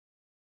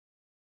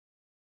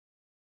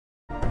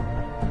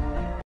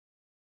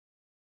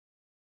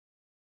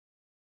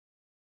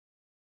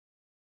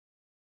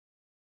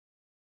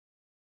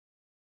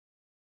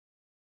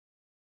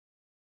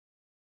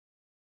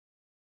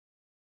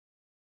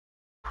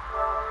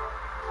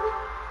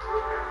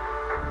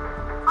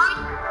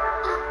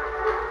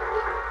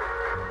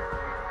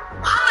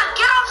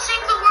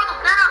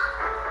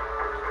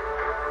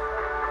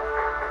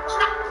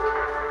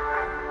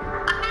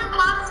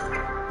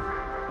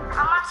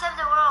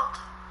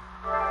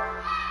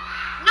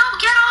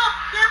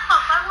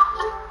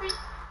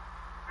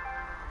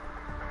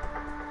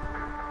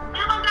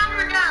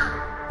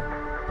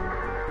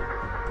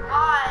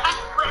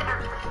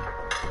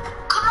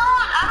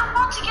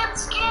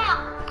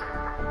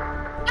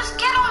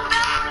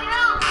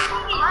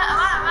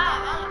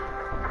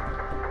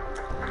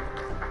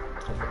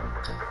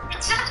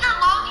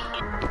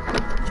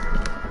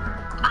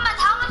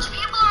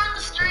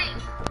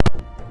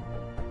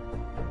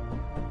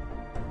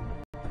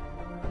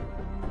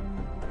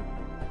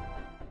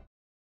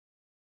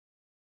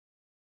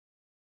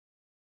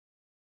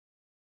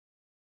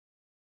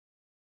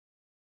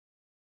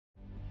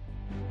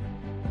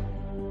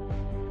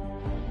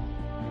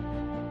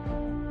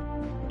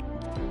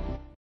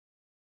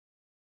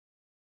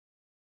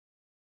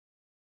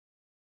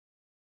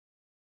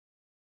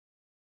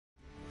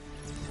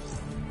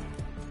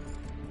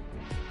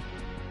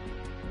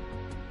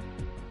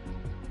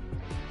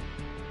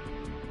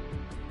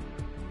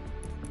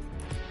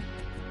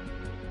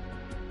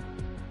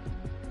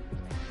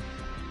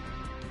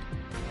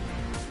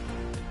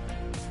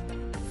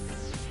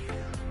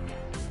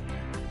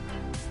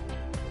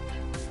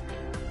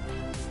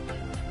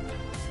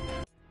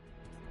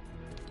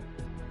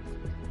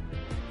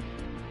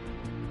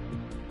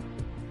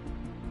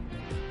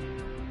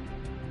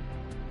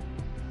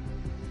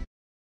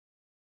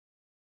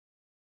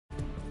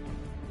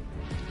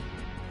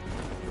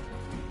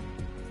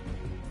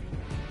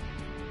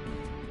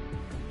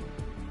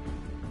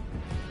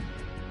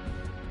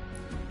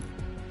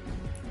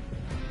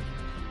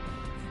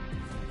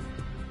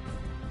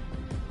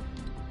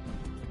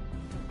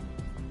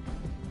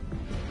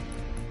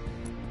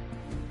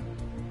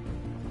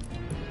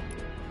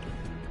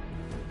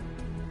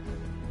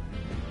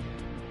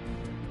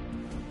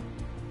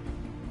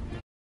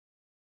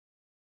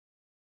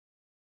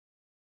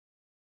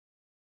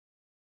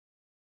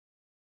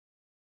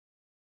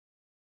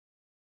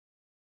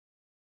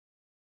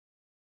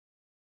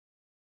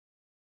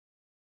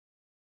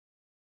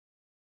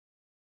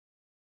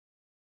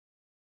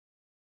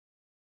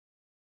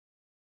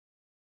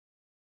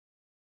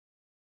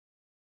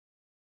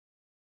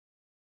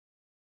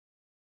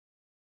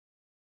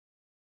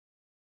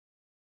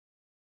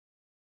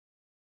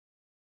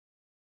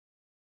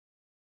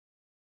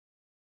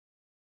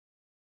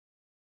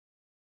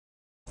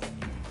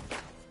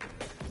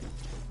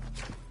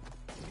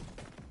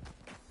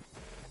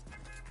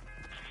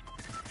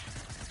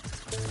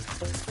Can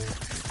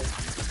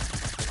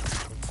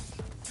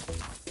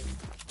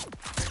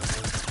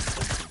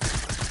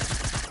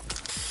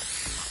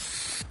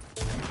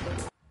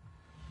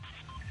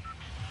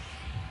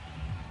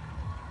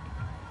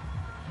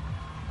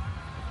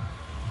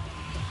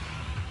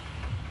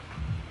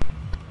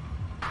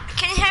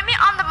you hear me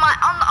on the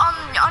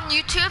on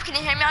YouTube? Can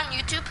you hear me on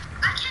YouTube?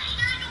 I can't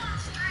hear you on the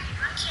stream.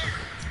 I can't.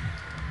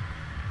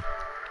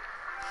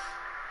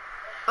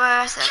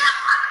 Where is it? Yeah,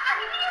 I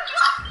can hear you.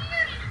 I can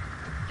hear you.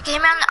 You can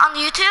hear me on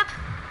YouTube?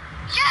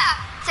 Yeah.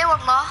 Say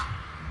wallah.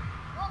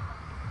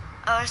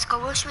 Let's go.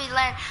 Where should we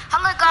land?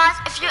 Hello guys.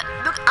 If you,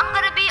 I'm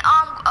gonna be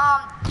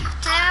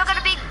today we're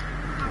gonna be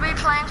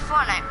replaying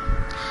Fortnite.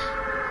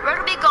 We're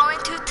gonna be going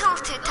to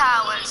Tilted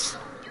Towers.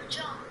 You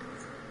jump.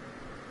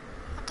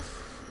 What the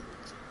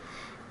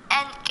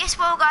and guess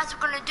what guys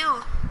we're gonna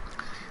do?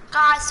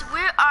 Guys, we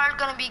are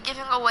gonna be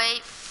giving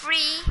away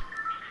free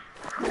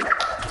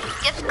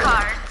gift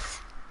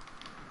cards.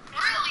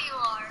 Really you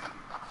are.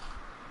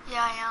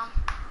 Yeah, I am.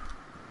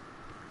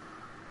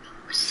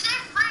 We say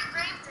free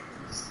grave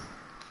diggers.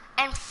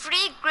 And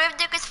free grave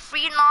diggers,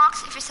 free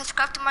knocks if you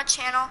subscribe to my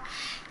channel.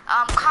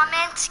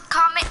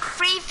 Comment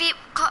free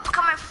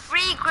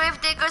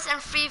grave diggers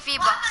and free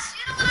V-Bucks.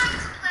 You know what I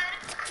was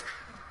planning?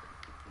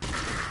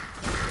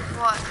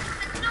 What?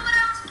 You know what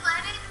I was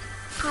planning?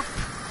 Poop.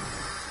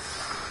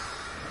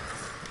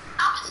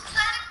 I was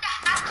planning to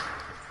have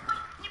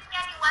give me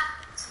any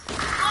weapons.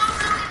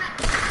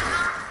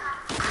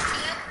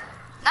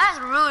 That is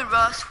rude, bro.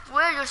 I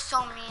swear you're so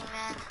mean,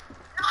 man.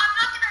 No, I'm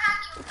not gonna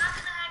hack you. I'm not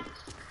gonna hack you.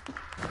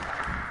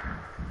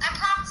 I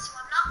promise you,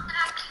 I'm not gonna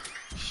hack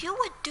you. You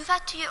would do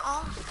that to your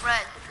own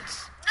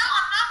friends. No,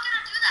 I'm not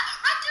gonna do that.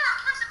 Right there, a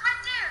person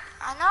right there.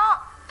 I know.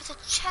 It's a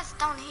chest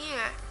down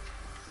here.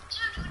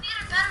 Dude, you need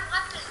a better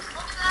weapon.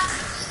 Look at that.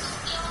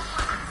 Just steal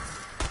one.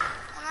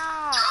 I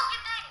know. Throw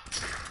grenades.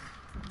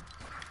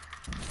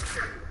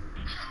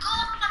 Go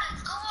up on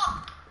it. Go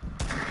up.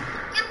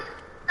 Get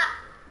that.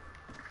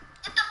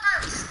 Hit the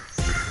first.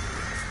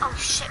 Oh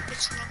shit,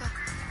 bitch nigga.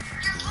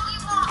 You're fully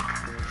wrong.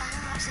 I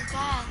know, this is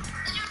bad.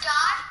 Did you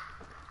die?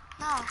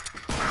 No.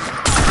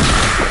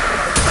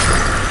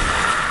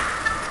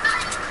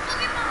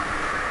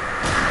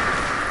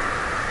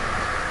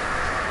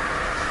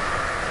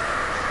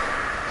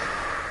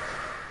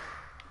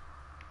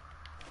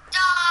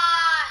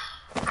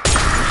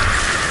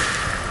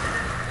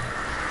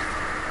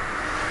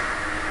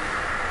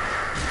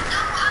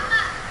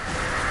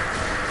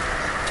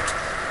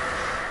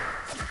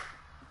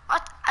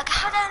 What? I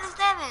got out of this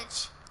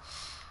damage.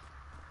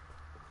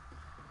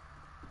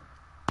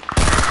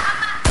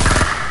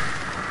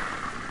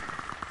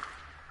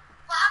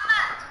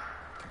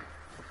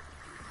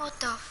 What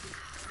the f...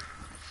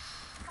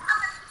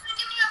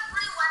 Give me a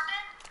free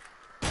weapon.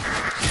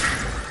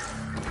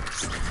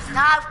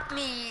 Not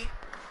me.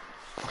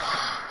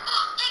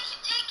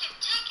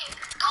 Take it.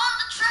 Go on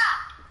the trap.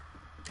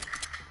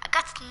 I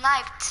got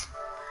sniped.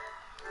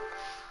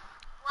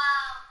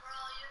 Wow, bro,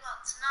 you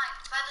got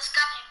sniped by this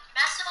guy named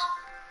Meso.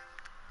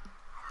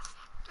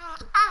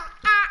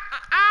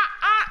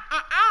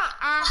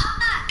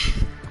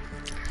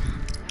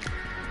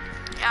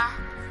 Yeah.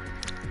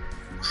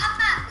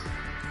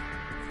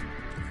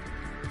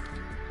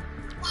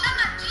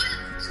 Mohammed, dude,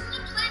 to the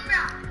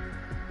playground.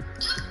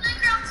 To the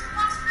playground to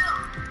Mossville.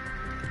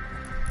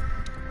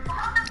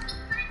 Mohammed, to the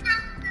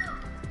playground to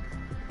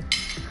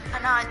I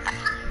know.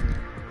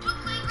 To the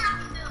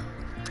playground to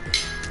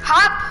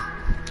Hop!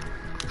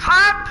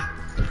 Hop!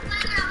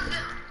 Playground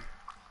to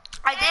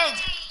I did.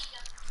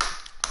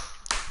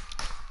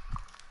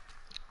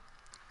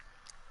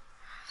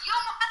 Yo,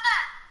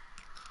 Mohammed.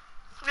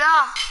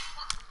 Yeah.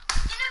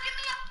 Can you give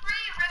me a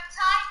free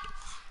riptide?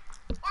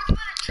 Or do you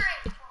want to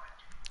trade for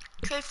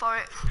it? Trade for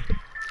it.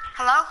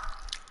 Hello?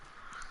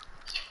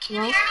 Can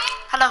you hear me?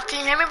 Hello, can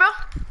you hear me, bro?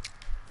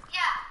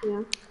 Yeah.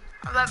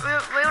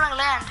 Where wanna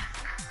land?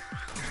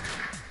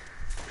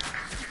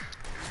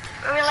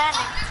 Where we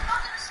landing?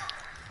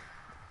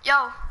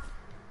 Yo.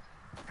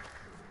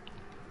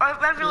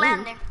 Where we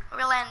landing? Where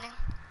we landing?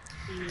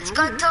 It's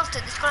gonna tilt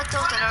it. It's gonna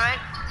tilt it,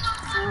 alright?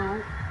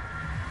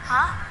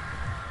 Huh?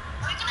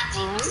 Are you gonna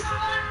team with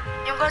someone?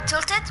 You gonna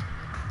tilt it?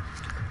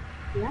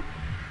 Yeah.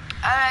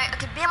 Alright,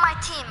 okay, be on my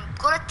team.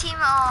 Go to team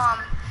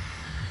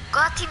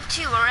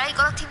 2, alright?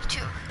 Go to team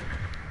 2.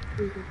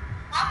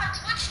 Mama,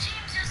 switch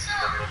teams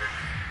yourself.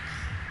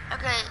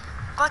 Okay,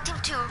 go to team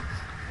 2.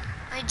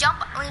 When you jump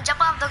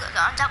off the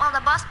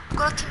bus,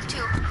 go to team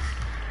 2.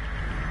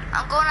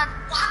 I'm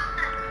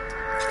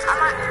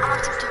on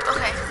team 2.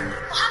 Okay.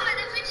 Mohammed,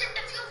 if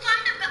you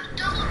find a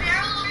double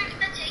barrel, are you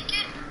gonna take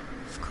it?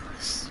 Of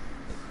course.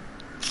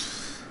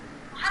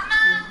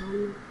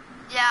 Mohammed,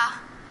 Yeah.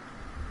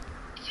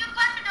 if you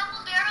find a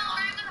double barrel,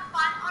 are you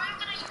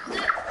gonna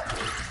use it?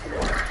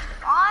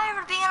 Why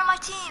are you being on my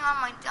team? Oh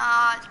my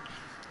god.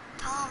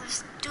 Tell him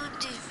this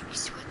dude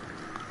is with.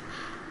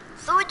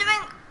 So we're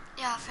doing.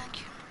 Yeah, thank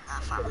you.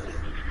 Fine.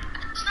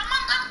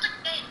 Someone left the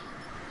game.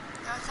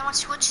 No, someone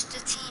switched the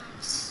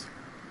teams.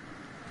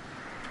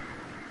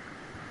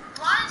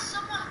 Why is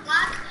someone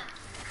laughing?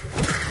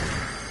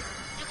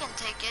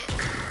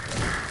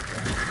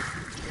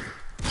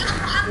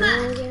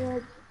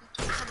 Mohammed.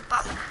 For the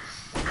bot. Like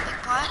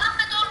what?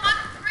 Mohammed, oh, my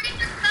brain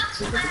just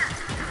bounced back.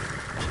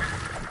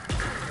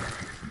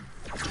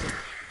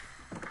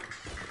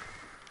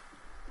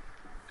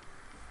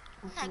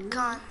 That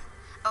gun.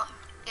 Oh,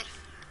 good.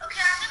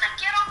 Okay, I'm gonna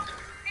get off the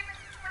stream and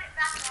turn it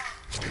back on.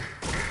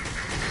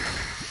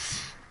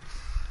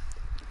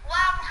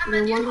 Wow, Mohammed,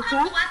 You do you want to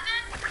have a try? weapon?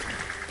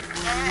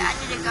 Yeah, I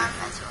need a gun,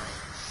 that's why.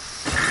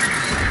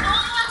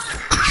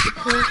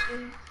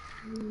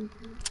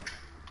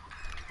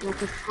 Like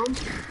a pump?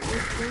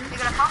 You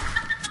gonna pump?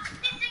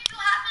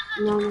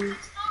 No, no.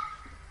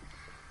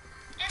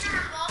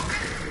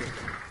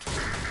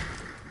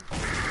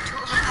 Too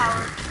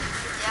overpowered.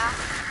 Yeah.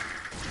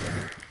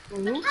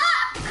 Mhm.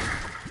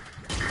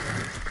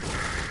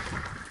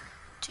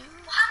 Two.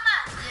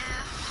 Mohammed,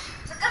 Yeah.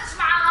 سكتش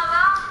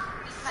معاها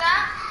لسه؟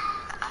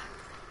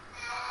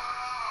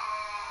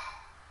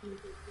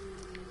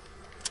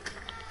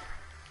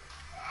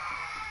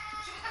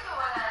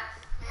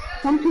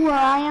 Come to where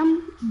I am.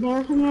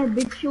 There's a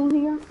big shield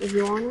here, if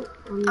you want it.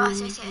 Oh, I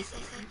see. I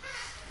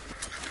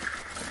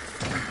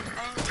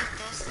didn't take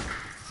this.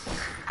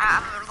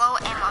 I'm low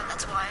ammo,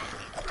 that's why I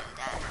need to do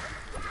that.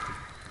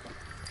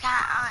 Yeah,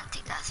 I'm gonna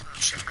take that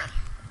submachine gun.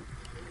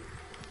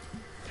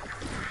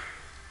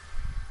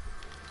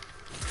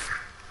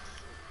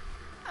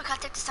 Okay, I'll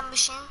take the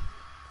submachine.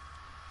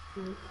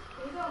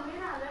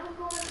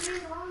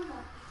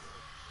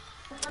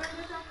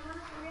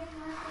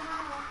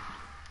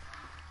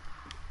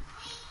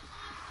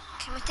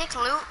 Can we take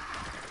loot?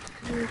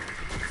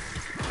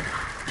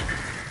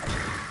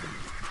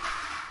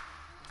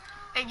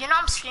 Hey, you know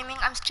I'm streaming?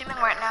 I'm streaming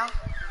right now.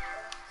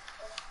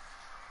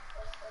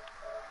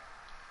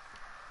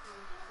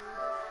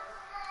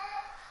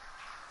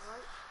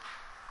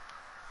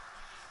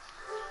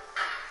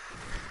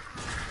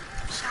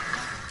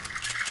 Shotgun.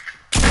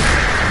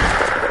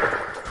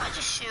 I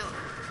just shoot.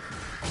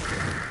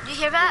 Do you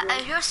hear that?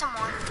 I hear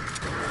someone.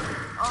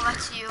 Oh,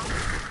 that's you.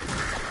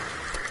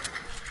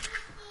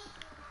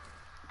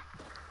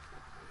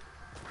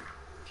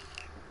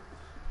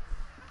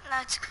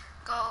 Let's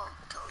go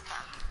kill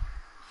them.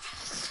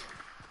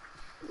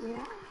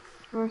 Yeah.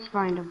 First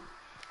find them.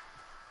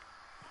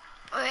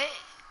 Wait,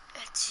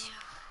 it's you.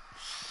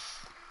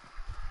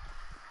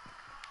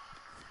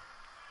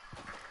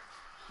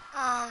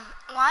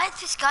 Why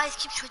does this guy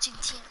keep switching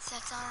teams?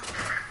 That's all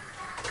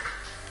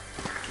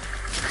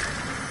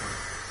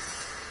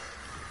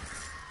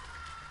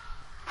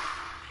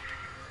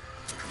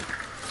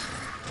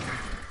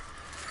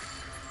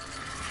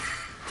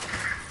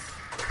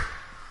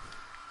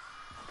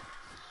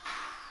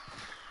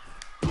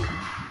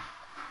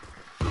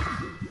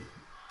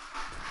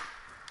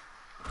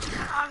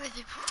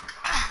really poor.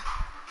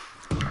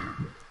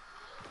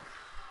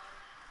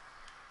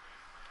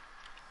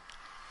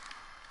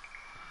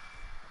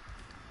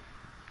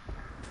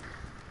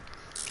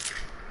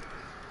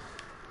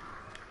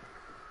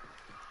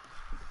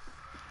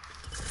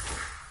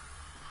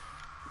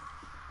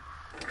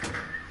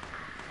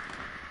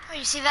 Oh,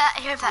 you see that?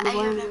 I hear that. I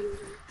hear them.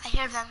 I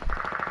hear them.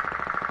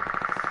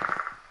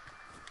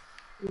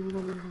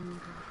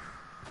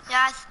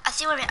 Yeah, I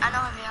see where they. I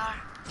know where they are.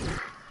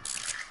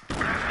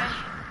 Right.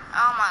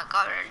 Oh my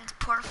God, we're in the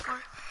portal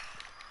for.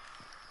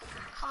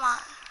 Come on.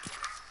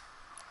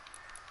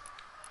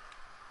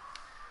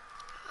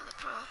 Oh, the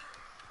pro.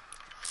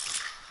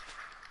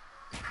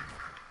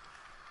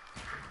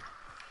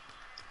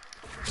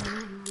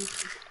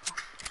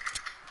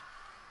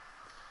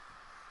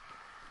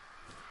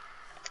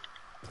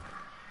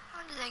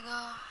 Where did they go?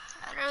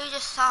 I really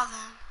just saw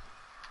them.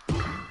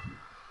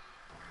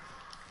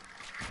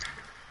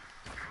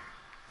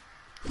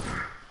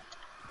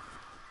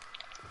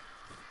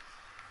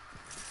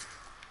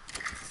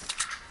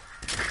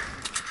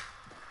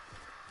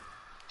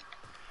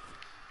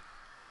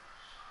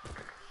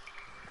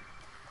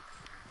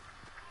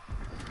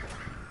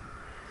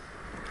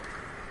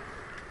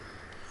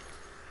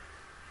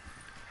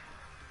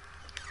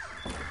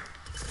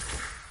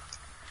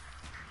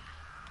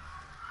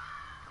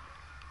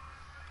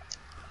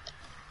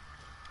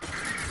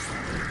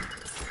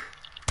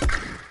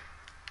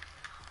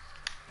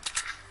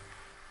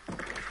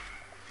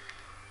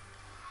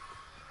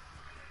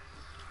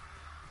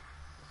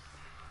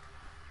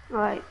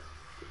 Alright.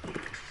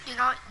 You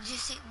know? Do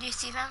you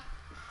see them?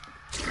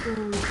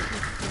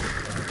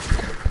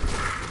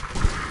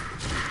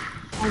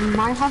 I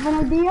might have an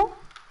idea.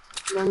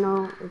 Don't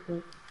know if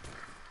it's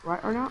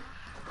right or not.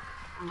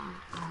 I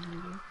have an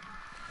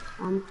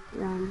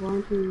idea. I'm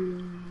going to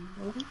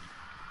building.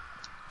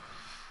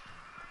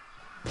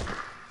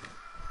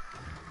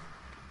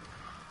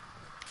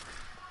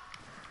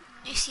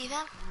 Do you see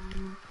them?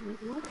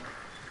 What?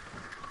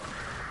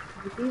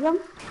 Do you see them?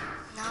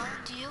 No,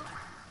 do you?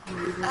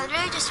 I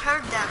really just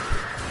heard them.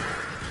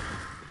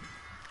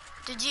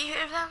 Did you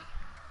hear them?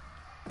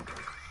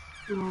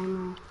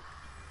 No.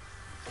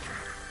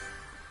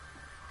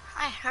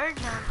 I heard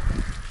them.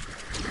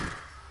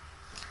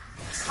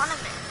 One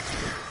of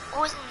it.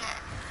 Wasn't it?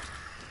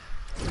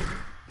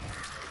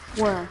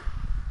 Where?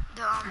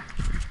 The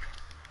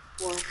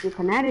Well, if you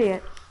can edit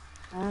it.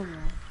 However,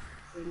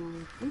 you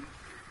know,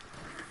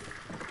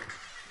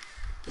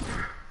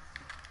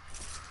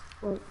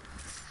 wait.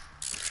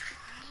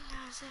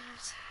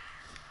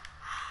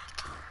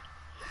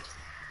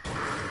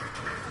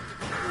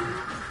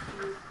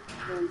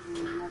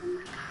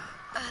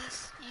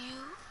 As you.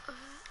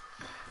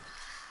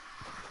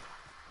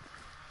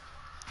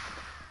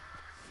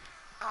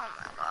 Oh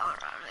my god,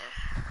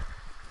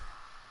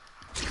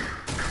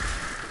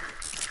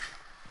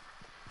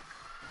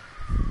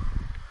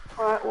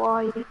 Alright,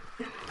 well, you...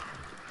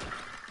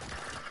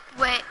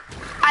 Wait,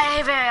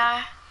 I here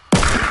are.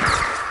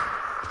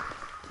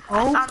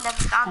 Oh, I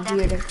found them.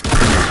 I hear it.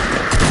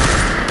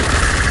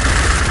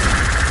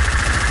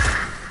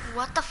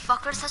 What the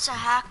fuck? You're such a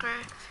hacker.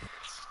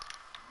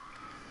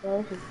 Where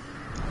is he?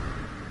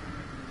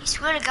 I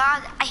swear to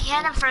God, I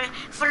had him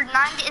for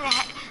 90 in the,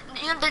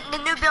 you know, the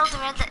new building,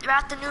 we're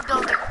at the new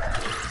building.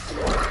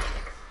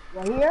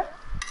 Right here?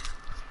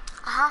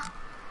 Uh-huh.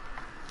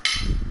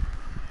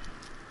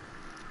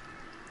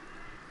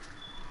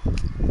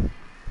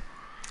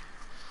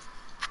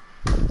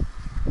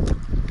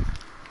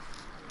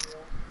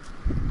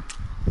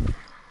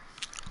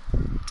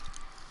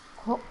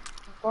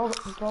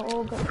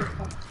 Go get this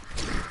stuff.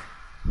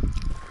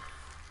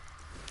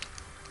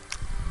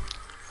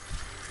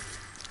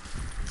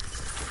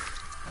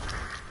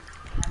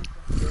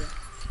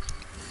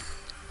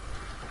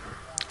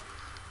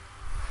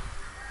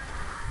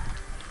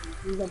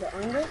 You got the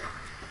angle?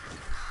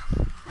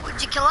 Would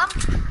you kill him?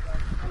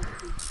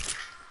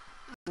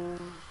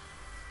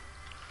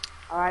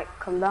 Alright,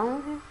 come down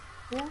with him.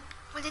 Yeah.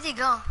 Where did he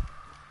go?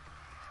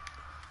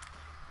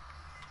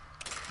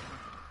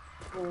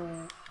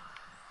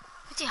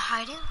 Is he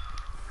hiding?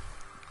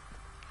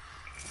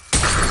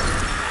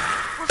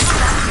 Where's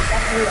that?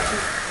 That's me, that's me.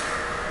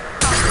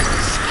 Oh,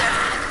 scared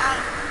the heck out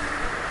of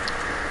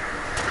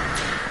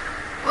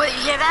me. Wait,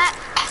 you hear that?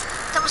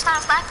 Someone's trying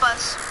to snipe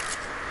us.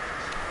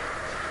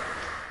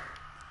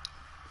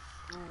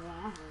 Oh, yeah,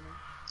 I heard it.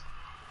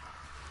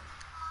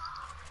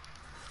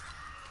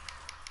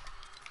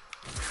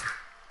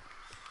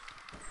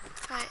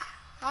 Wait,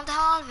 what the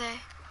hell are they?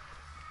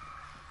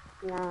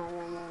 No.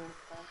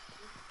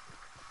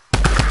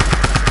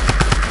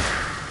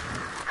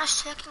 I was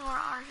checking where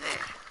are they?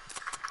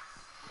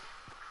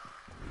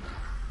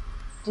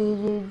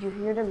 Did you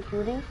hear them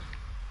shooting?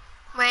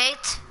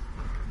 Wait.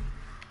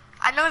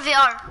 I know where they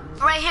are.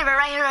 Right here.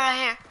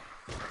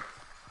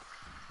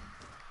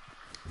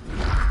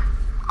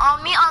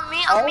 On me.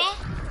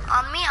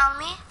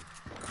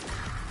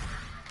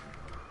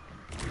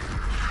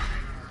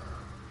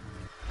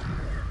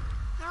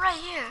 They're right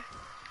here.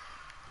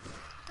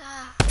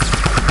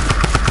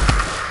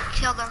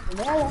 Kill them.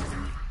 Yeah.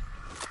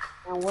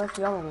 And where's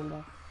the other one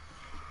though?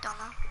 Don't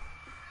know.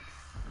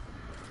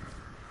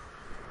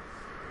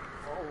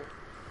 Oh.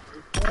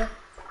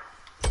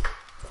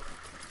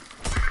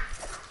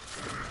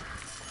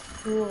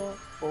 Pure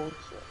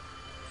bullshit.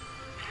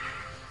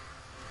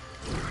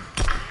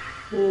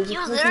 He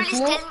was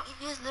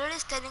literally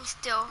standing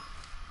still.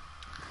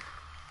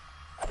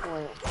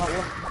 Wait,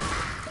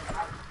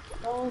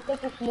 don't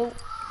take a snoop.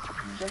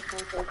 Just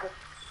don't take it.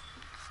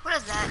 What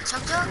is that?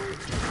 Chug jug?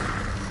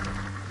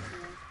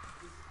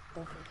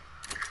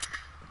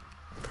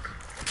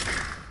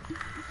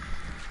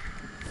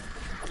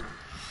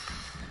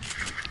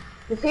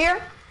 He's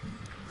here?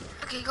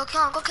 Okay, go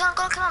kill him,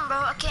 bro.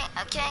 I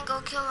can't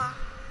go kill him.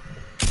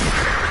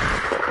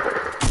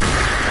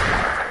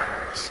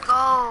 Let's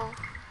go.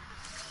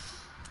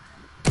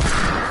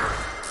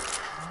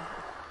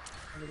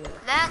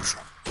 Let's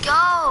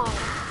go.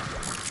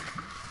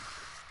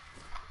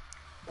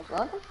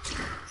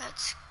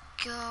 Let's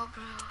go,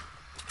 bro.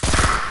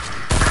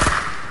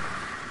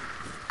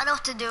 I know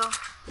what to do.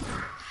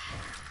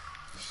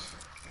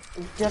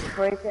 It's just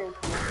breaking.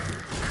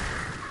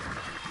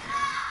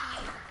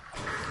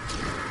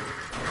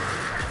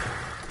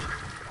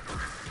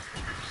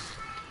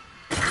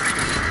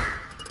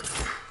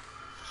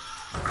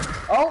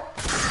 Oh!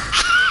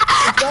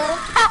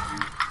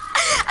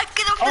 I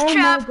get off the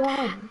trap. Oh my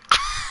god!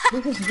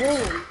 This is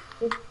bullying.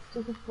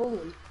 This is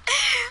bullying.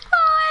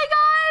 Oh my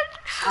god!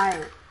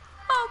 Alright.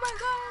 Oh my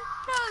god!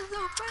 That was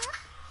so bad.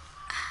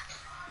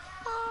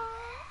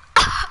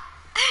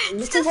 I'm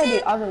looking for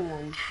the other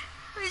one.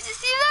 Did you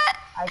see that?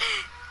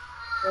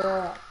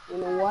 You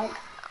know what?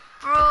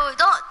 Bro,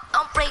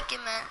 don't break it,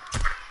 man.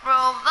 Bro,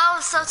 that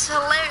was such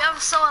hilarious. That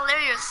was so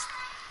hilarious.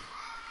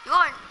 You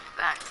are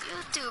man,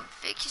 you too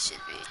big. You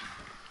should be.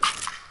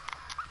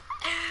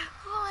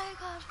 Oh my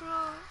god,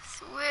 bro!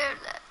 It's weird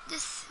that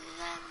this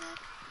happened.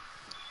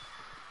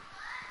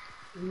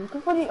 I'm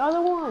looking for the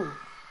other one.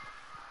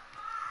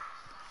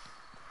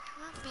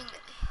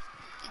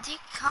 Did he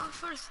come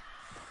first?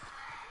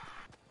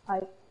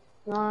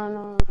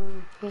 No.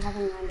 He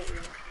hasn't landed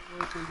yet.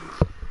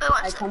 Wait,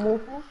 one I second. come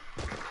with him.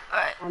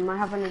 Alright. I might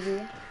have an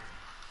idea.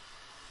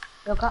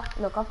 Look,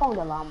 I found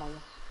the llama.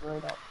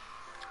 Right up.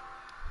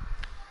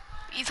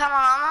 You found my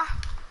llama?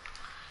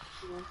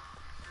 Yeah.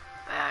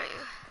 Where are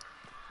you?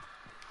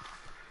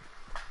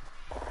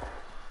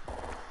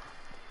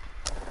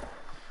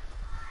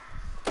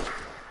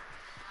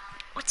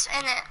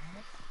 in it.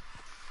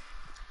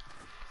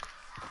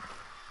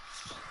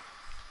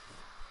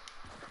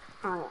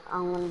 Alright,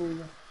 I'm gonna do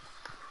this.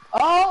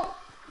 Oh!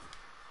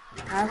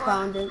 I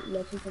found it.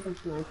 Let's see if I can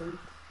snipe him.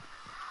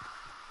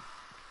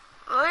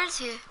 Where is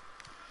he?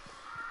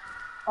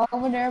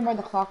 Over there by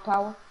the clock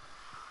tower.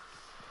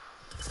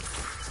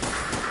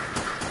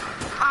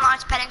 I'm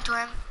launch padding to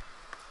him.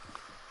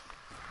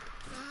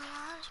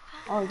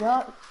 Oh,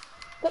 yeah.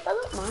 Get that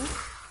up, man.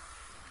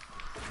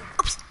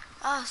 Oops.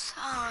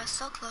 Oh, it's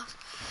so close.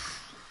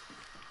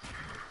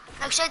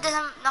 Make sure it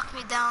doesn't knock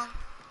me down.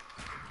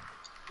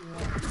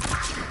 Yeah.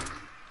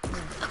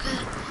 Okay.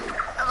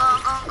 Go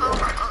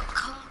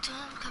to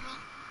him, come in.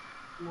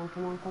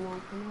 Come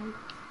on.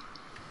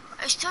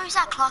 Are you sure he's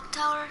at clock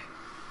tower?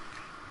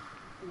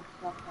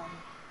 Clock tower.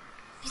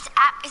 He's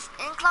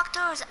in clock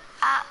tower or is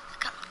at...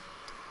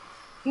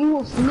 He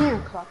was near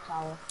clock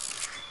tower.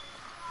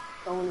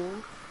 Go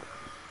near.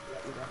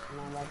 Let me just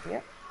come right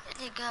here. Where'd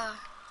he go?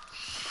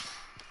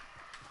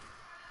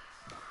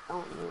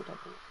 Don't need to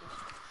do this.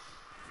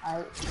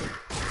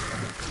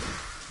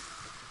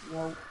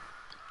 Nope.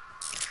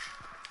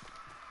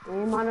 We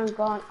might have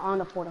gone on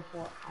the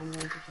 44. I'm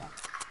going to check.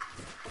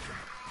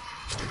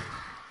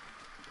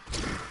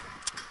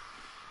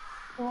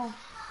 Oh.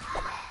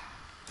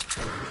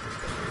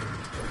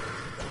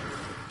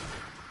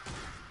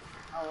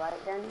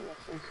 Alright then,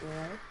 let's see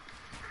right.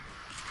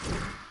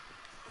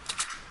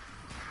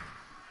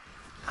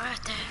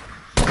 Right there.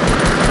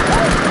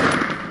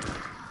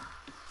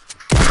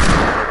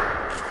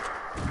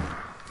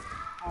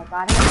 I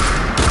got it.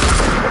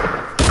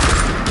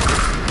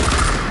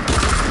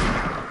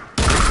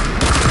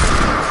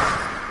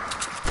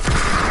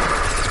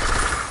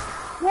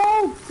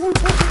 Whoa!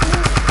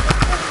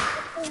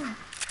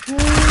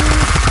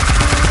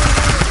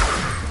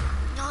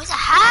 No, he's a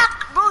hack!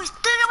 Bro, he's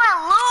stealing my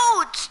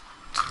loot!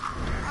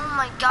 Oh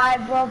my god.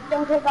 Alright, bro,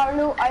 don't take our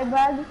loot. I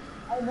beg.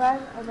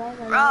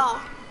 Bro.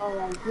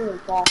 Alright, good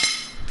ball.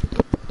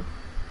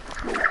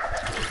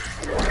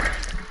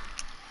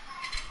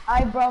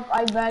 I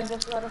beg,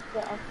 just let us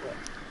get up here.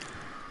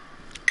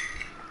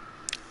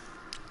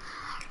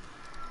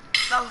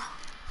 Bro,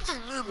 he's a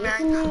noob, What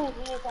do man. you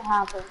need to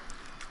happen?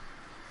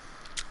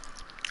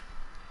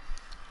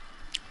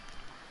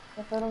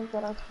 Just let us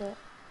get up here.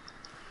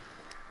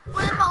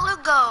 Where did my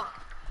loot go?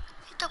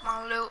 He took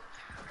my loot.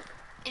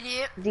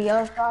 Idiot. The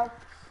other side?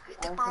 He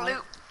took my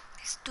loot.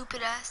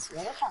 Stupid ass. The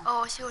other side?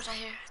 Oh, I see what's right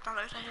here. My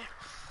loot's right here.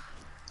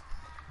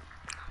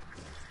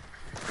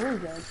 Here you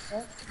go,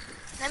 sir.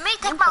 Let me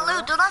take my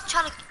loot. Do not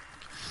try to...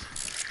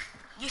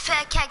 You think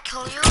I can't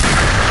kill you?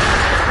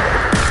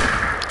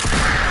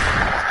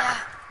 Yeah.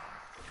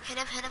 Hit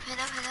him.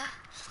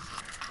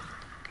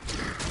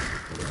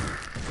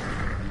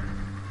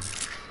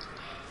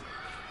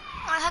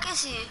 Where the heck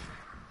is he?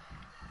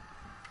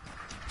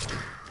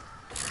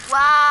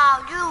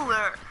 Wow, you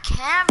were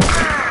camper.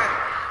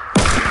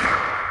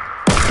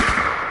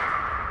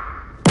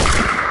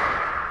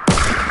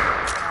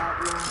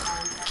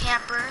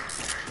 Camper.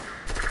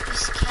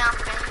 He's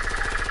camping.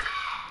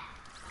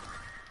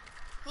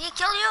 Did he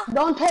kill you?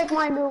 Don't take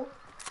my loot.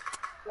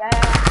 Yeah.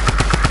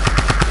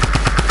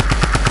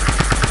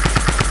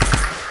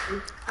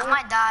 I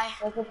might die.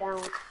 Take it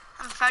down.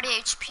 I'm 30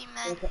 HP,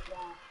 man. Take it down.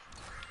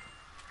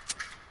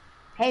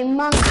 Hey,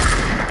 man,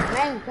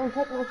 don't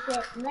take my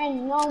shit.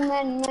 Man, no,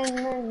 man. Man.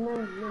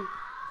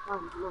 I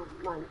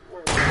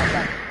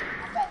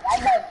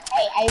beg.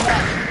 Hey, I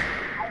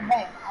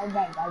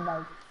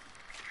beg.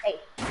 Hey.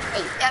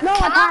 Yeah, No,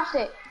 I passed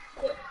it.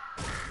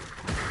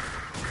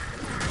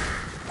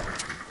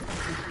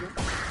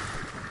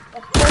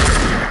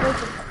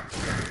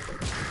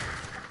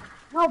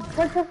 No,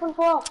 push it for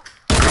 12.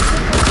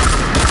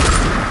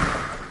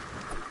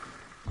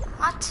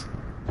 What?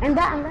 And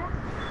that.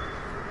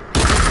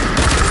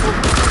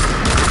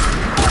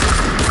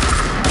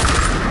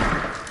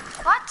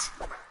 What?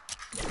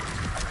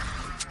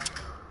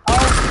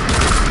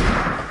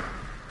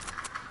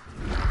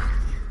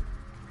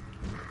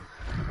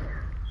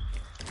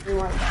 You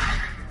want that?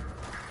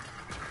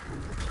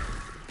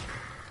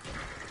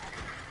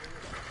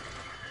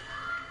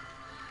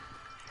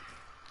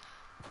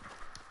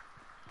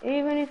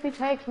 Even if it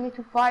takes me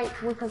to fight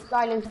with a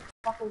silence,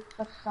 fucking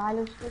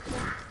silence with me.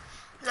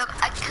 Look,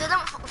 I killed him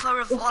with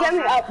a Just get me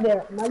revolver. up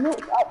there. My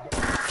loot's up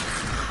there.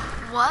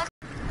 What?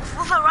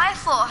 With a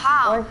rifle?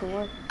 How?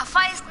 Rifle. I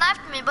thought he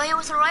sniped me, but it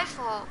was a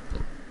rifle.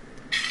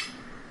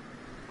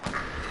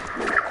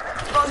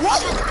 Bro, you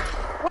What? should...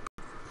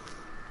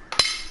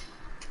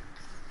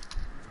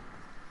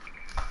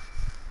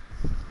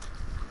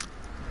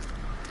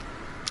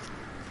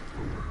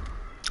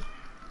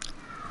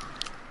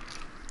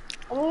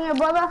 Come here,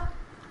 brother.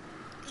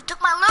 You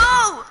took my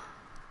loot!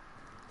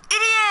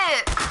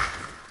 Idiot!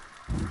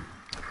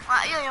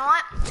 Well, you know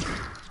what?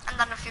 I'm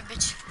done with you,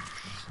 bitch.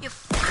 You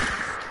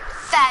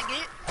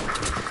faggot.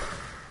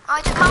 Oh,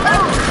 I took my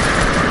loot!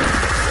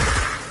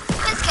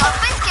 Please kill him.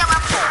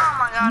 Oh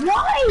my god.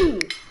 Why?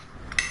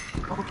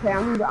 Okay,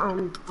 I'm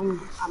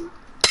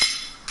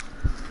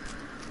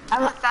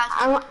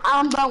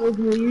done with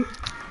you.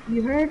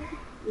 You heard?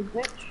 You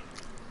bitch.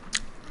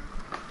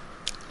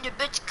 You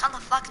bitch kind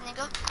of fuck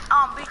nigga.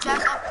 Beat your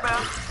ass up, bro.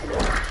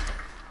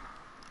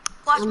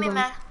 Watch me, done.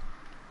 man.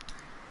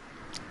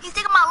 He's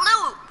taking my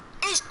loot.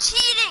 He's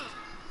cheating.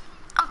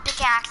 I'm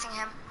pickaxing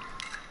him.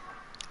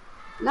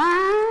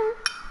 Nah.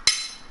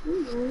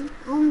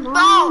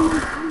 No!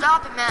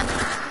 Stop it, man.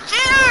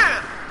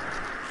 Cheater!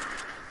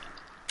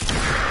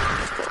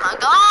 Oh my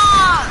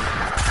god!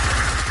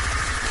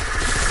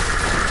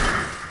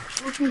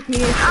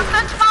 I'm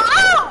back to my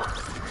loot!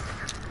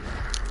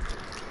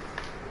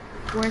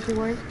 Where's he? I'm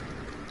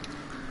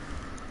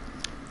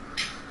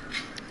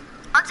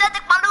trying to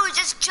take my loot.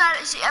 Just try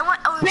to see. I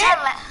want to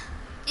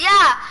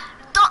yeah.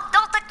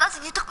 Don't take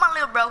nothing. You took my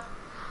loot, bro.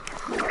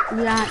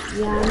 Yeah,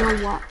 I know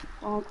what.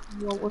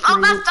 What was Oh,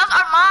 my loot? that's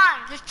our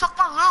mine. You took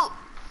my loot.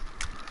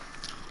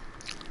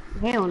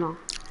 Hell no.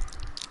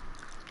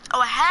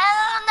 Oh,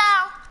 hell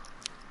no.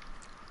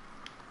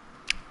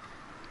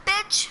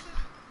 Bitch.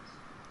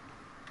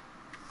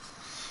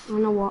 I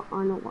know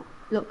what.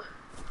 Look.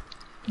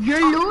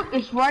 Your loot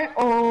is right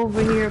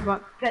over here,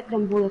 but get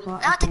them bullets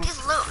out. I don't take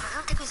his loot.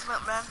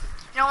 Bro.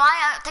 You know why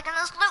I'm taking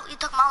this loot? You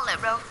took my loot,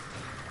 bro.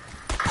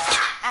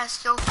 That's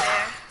so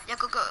fair. Yeah,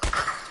 go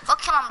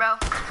kill him, bro.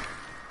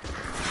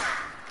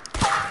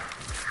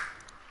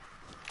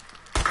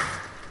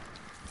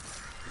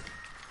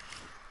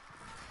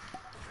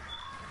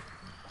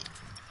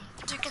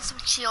 Drinking some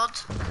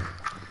shield.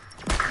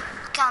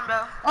 Kill him,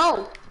 bro.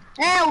 Oh,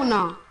 hell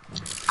no.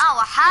 Oh,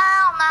 well,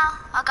 hell no.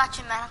 I got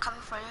you, man. I'm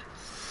coming for you.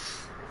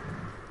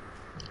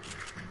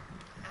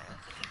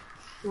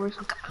 Where's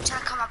I'm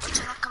trying to come up.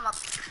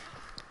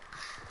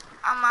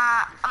 I'm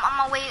on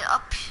my way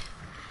up.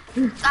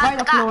 by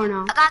the floor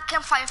now. I got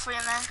campfire for you,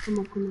 man. Come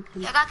on.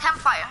 Yeah, I got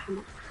campfire.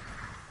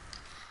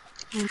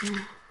 Okay.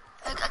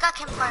 I got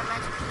campfire,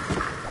 man.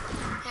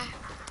 Here.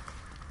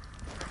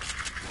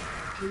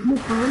 You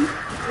come?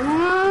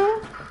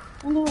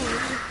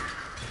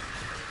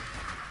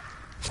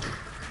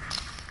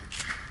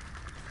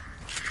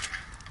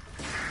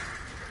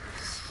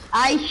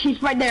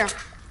 She's right there.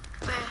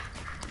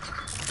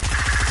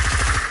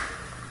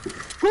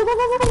 Where? Go.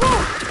 Oh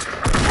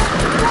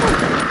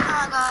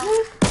my god.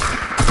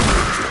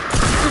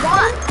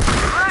 What?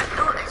 Where?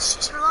 Oh,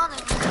 she's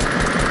reloading.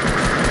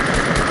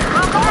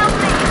 Bro, come help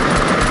me.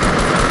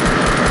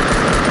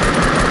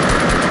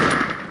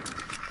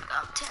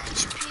 I'm 10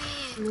 HP.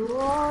 No.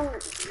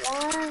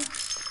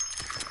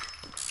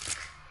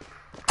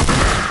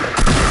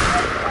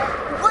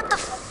 What the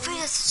f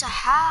is such a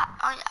hat?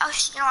 I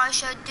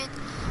should have did.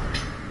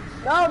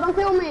 No, don't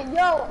kill me.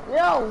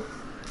 Yo.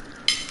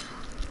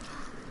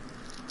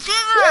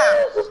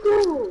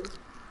 Dude!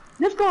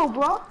 Let's go,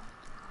 bro.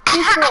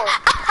 Let's go.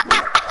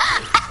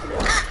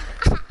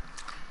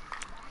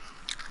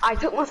 I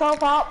took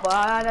myself out, but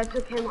I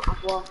took him out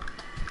as well.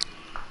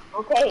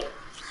 Okay.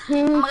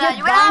 Oh my god,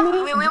 you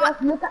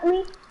Just look at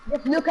me.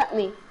 Just look at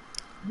me.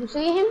 You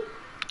see him?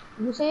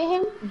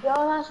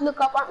 Just look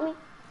up at me.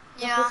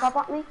 Yeah. Look up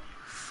at me.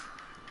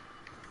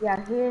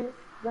 Yeah, here.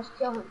 Just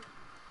kill him.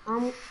 Oh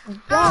my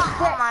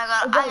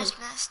god, I just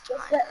missed. Oh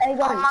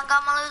my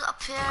god, my loot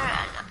up here.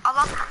 I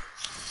lost my...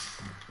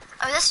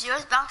 Oh, this is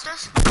yours,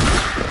 bouncers? Oh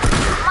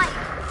my...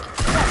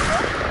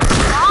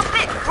 Stop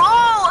it, bro!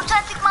 I'm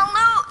trying to take my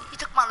loot. You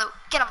took my loot.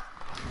 Get him.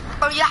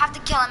 Bro, you have to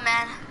kill him,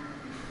 man.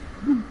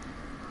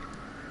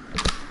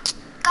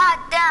 God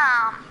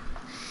damn.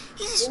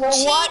 He's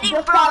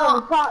cheating, bro.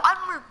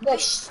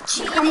 He's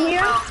cheating,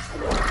 bro.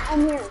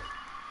 Come here.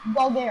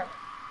 Go there.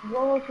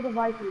 Go to the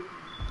Viking.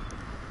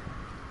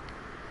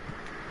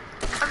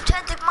 I'm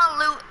trying to take my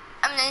loot,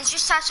 and then he's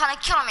just trying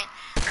to kill me.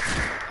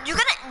 You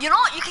know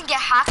what? You can get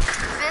hacked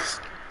with this.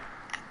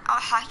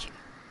 I'll hack you.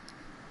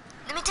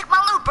 Let me take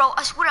my loot, bro.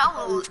 I swear I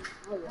will.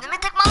 Let me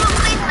take my loot,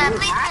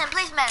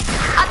 please, man.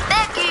 I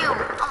beg you.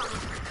 I'm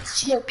leaving this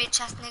shit, bitch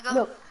ass nigga.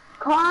 Look,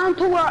 come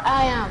to where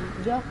I am.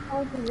 Just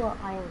come to where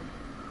I am.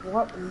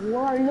 We're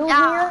loot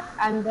here,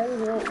 and then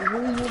we'll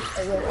use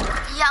a river.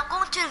 Yeah, I'm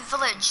going to the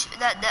village.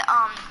 The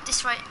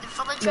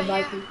village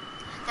right here.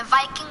 The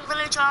Viking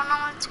village. I don't know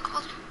what it's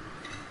called.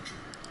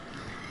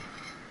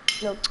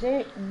 Look,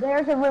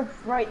 there's a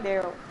rift right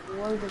there.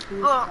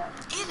 Oh,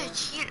 he's a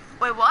cheater.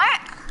 Wait, what?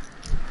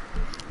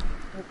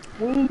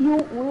 We will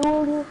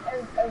use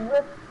a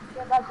rift to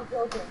get back to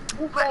closer.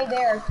 Just stay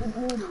there, keep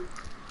moving.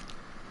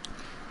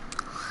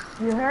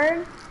 You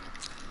heard?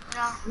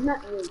 No. Not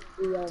you,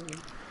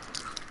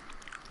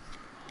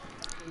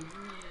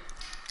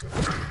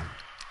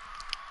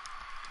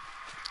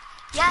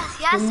 Yes,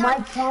 he has he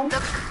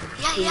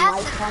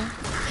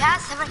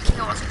has 7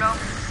 kills, bro.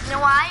 You know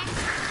why?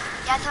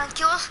 He has 7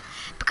 kills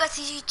because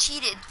he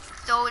cheated,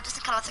 so it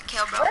doesn't count as a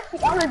kill, bro. What's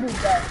the other dude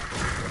there?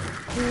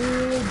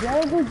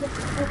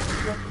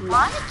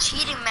 Why are you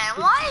cheating, man?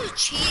 Why are you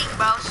cheating,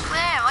 bro? I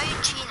swear, why are you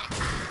cheating?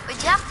 Wait,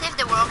 do you have to save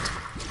the world?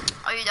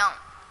 Or you don't?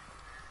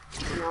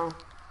 No.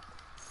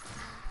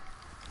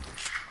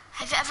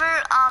 Have you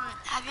ever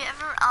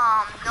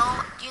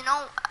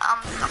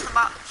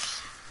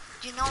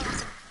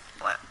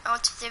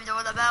what to save the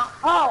world about?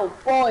 Oh,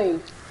 boy.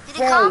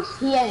 Did he come?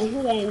 He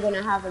ain't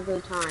gonna have a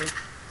good time. Did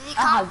he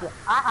come?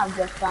 I have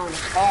just found a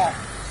call.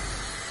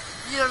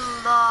 You're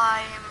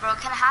lying, bro.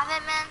 Can I have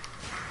it, man?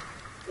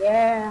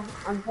 Yeah,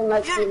 I'm from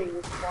like shooting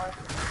this part.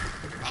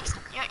 Thanks.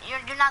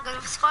 You're not good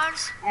with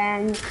scores?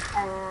 And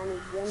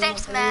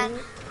Thanks, man.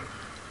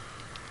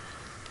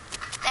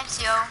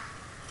 Thanks, yo.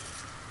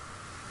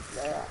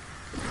 Yeah.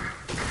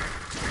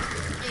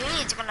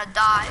 He's gonna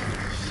die.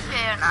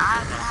 You're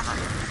not gonna have a...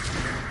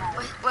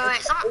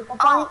 Wait. Someone...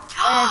 Oh,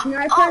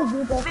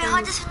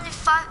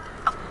 375...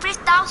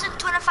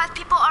 3,025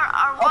 people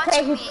are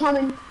watching me. Okay, he's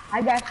coming.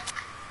 I guess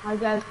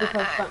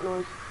because front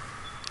noise.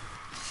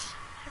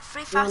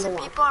 3,000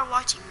 people are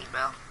watching me,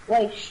 bro.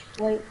 Wait.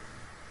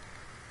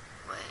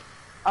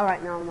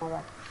 Alright, now I'm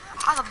alright.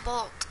 I have a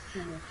bolt.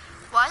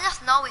 Why is it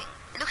snowing?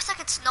 It looks like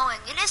it's snowing.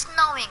 It is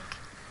snowing.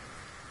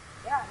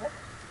 Yeah,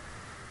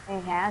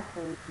 it has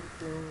been.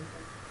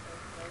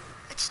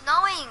 It's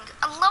snowing.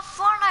 I love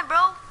Fortnite,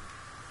 bro.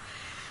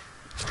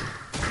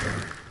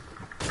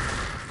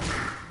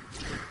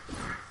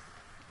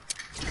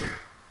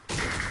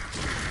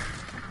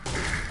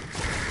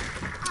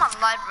 I'm on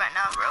live right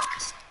now, bro.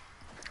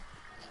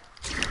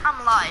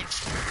 I'm live.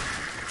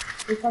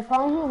 If I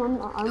find him,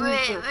 I'm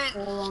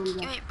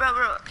wait,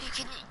 bro.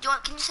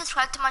 Can you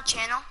subscribe to my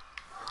channel?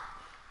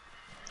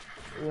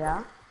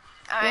 Yeah.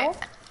 Alright.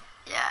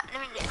 Yeah.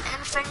 Let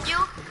me friend you.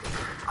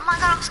 Oh my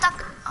god, I'm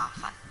stuck. Oh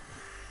fuck.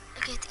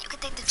 Okay, you can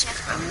take the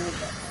chance, bro.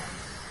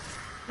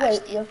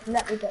 Wait, just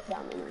let me get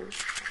down there.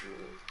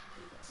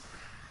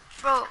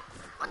 Bro,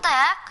 what the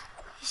heck?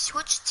 He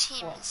switched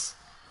teams.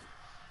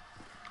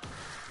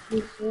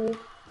 Where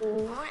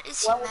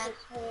is he, man?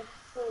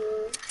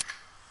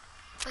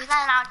 He's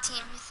not in our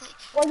team.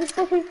 Why you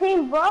switch your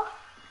team, bro?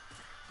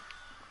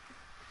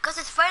 Because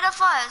it's afraid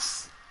of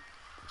us.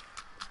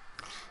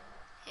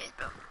 Yeah,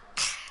 bro.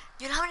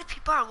 You know how many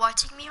people are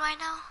watching me right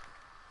now?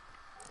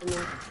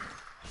 Yeah.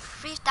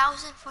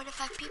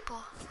 3,045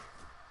 people.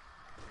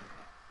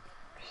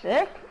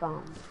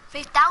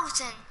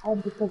 3,000. Oh,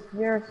 because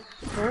you're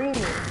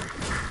streaming.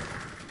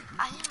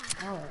 I am.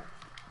 Oh.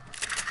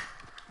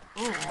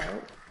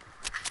 Alright.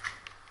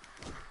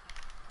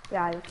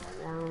 Yeah, I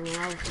don't know.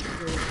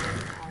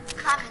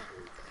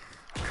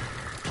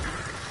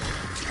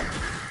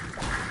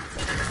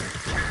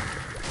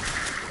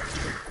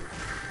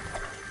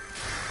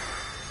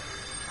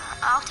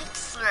 I'll take the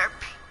slurp.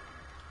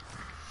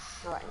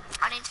 Alright.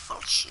 I need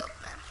full shield,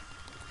 man.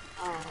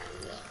 Oh,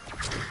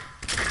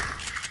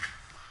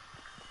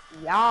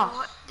 yeah.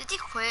 What? Did he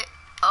quit?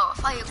 Oh, I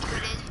thought he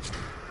quitted.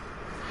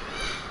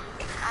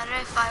 I don't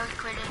know if I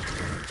quitted.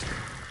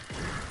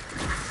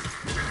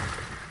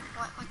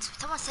 What?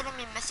 Someone's sending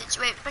me a message.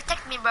 Wait,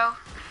 protect me, bro.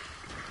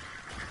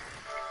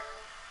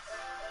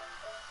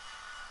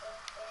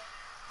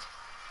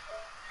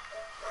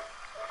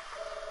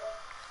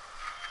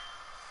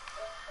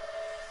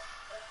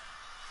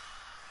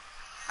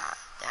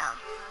 Damn.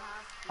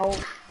 Oh,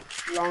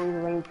 long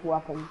range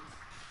weapon.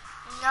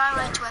 No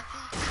range weapon.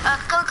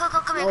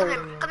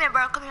 Come here,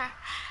 bro. Come here.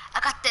 I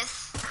got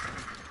this.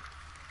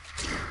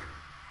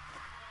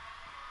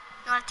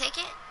 You wanna take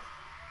it?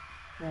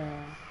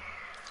 Yeah.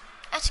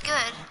 That's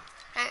good.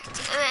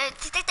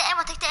 Take the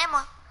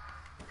ammo.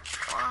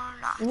 Or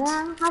not.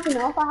 Yeah, I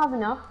have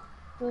enough.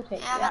 We'll take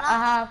it. Yeah,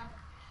 Yeah,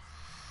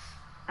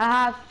 I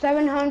have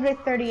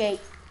 738.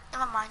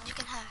 Never mind, you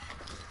can have it.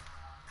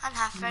 I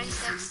have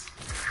 36.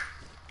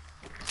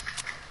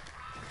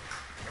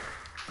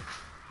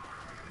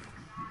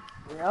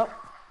 Yep.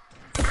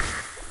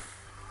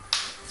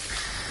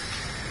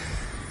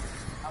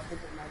 I'll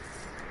take the med.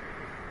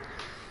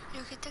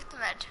 You can take the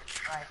med.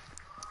 Right.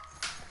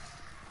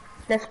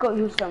 Let's go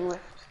use some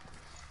rift.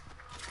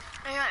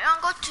 You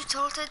wanna go to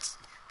Tilted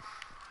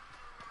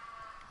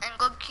and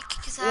go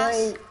kick his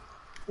ass?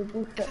 If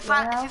you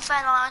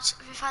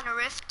find a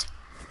rift.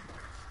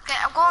 Okay,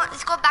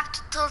 let's go back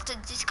to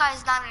Tilted. This guy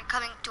is not even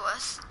coming to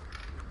us.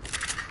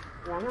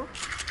 Wanna?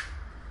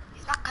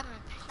 He's not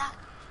coming. He's not.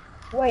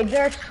 Wait,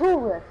 there's two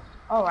rifts.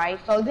 Alright,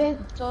 so this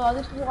is what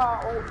we're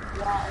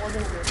gonna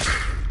do.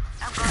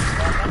 I'm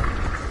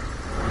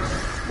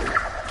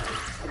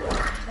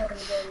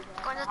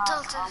going to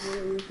Tilted. I'm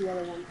gonna use the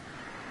other one.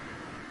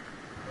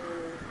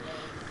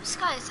 This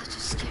guy is such a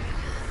scary guy.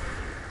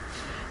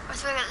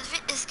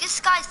 If this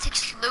guy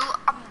takes loot,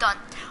 I'm done.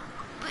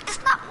 But it's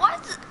not.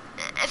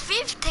 If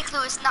he takes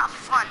loot, it's not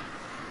fun.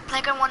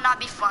 Playground will not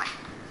be fun.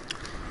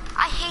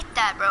 I hate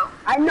that, bro.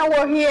 I know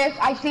where he is.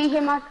 I see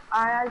him.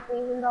 I see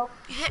him though.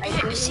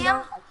 You see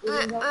him?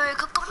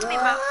 Come to me,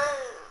 bro.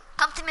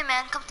 Come to me,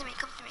 man. Come to me.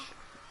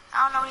 I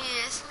don't know where he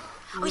is.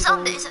 Oh, he's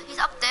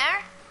up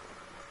there.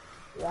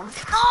 Yeah.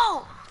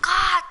 No!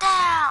 God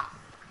damn!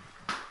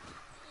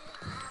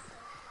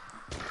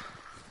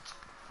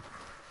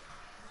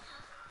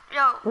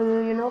 Yo. Do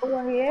you know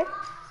where he is?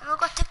 Let me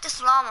go take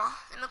this llama.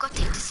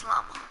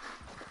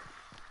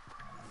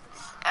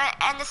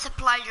 And the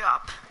supply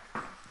drop.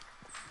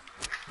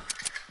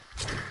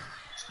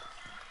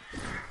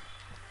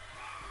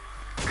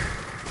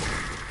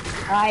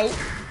 Alright,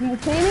 do you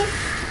see me?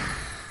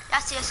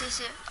 Yes.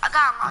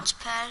 got a launch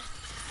pad.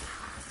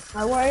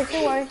 Where is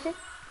he? Where is he?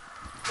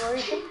 Where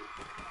is he?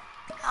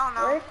 I don't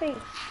know. Where is he?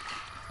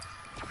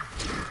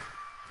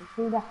 I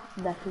think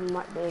that he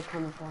might be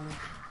coming for me.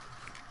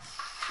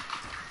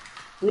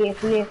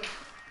 Yes, yes.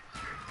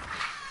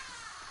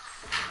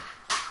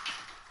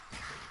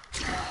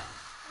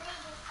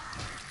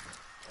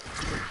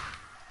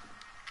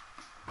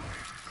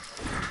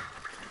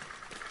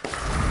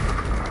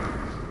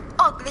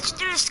 Oh,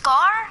 legendary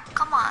scar?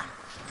 Come on.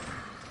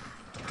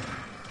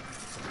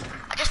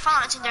 I just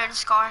found a legendary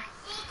scar.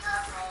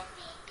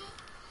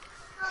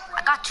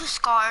 I got 2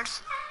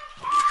 scars.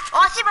 Oh,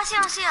 I see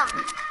him.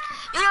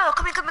 Yo,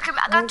 come here.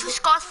 I got 2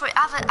 scars for you.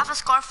 I have a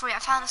scar for you. I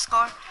found a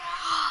scar.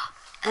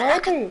 Where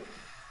is he?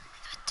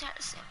 I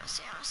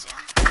see him.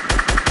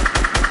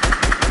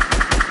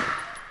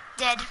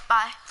 Dead.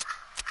 Bye.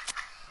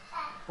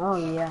 Oh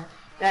yeah.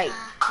 Like,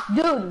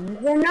 dude,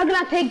 we're not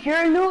gonna take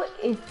your loot.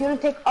 It's gonna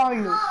take our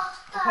loot.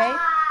 Okay?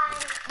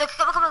 Look,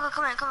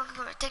 come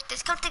here. Take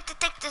this.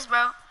 Take this,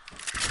 bro.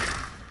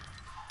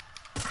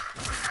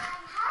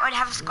 I already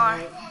have a scar.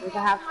 If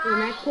I have 2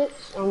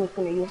 medkits, I'm just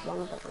gonna use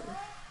one of them.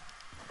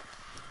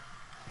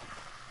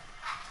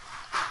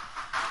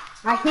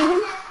 I see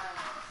him.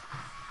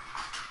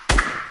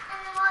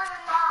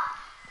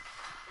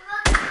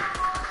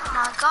 Oh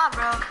my god,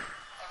 bro.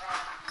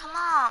 Come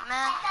on,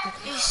 man.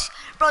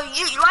 Bro,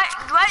 you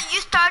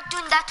start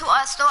doing that to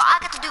us, so I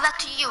get to do that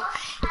to you.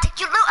 Take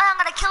your loot and I'm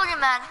gonna kill you,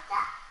 man.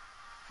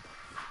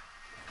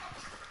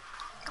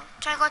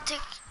 Try to go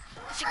take.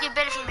 If you get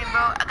better from me,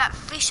 bro. I got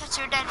 3 shots,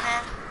 you're dead,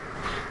 man.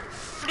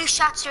 3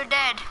 shots, you're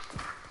dead.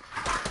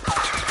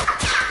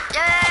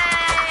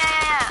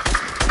 Yeah.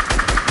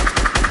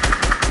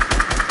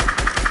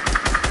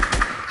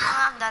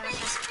 I'm done with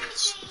this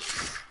bitch.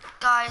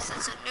 Guys,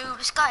 that's a noob.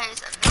 This guy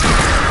is a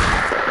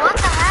noob. What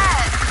the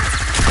heck?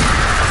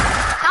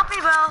 Help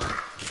me, bro.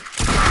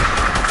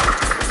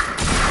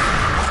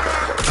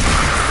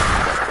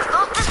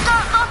 Don't.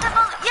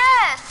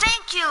 Yeah,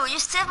 thank you. You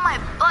saved my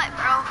butt,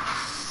 bro.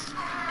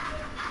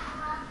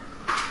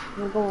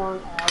 You go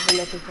on. I'll be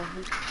looking for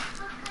him.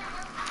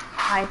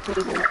 I see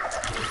him.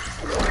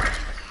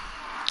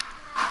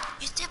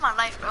 You saved my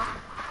life, bro.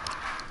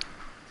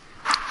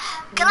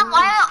 Kill him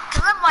while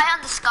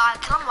on the sky.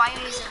 Kill him while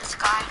he's in the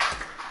sky.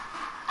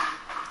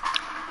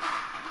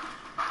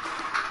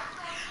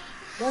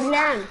 Where's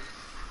land?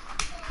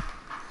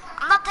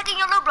 I'm not taking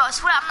your loot, bro. I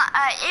swear I'm not.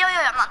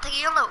 I'm not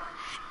taking your loot.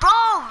 Bro,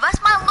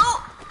 that's my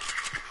loot.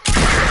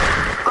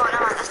 Oh, no,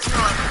 that's too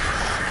low.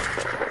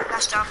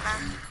 Nice job,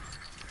 man.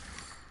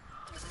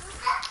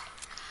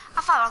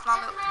 I thought it was my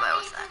loot, but it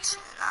was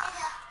actually not.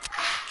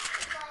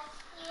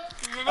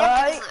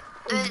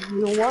 You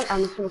know what?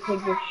 I'm just gonna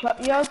take your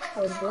shotgun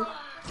for this.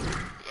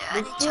 Yeah, I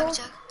need chug.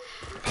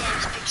 I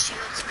need big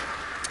shields.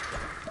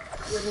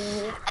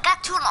 I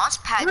got 2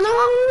 launch pads. No.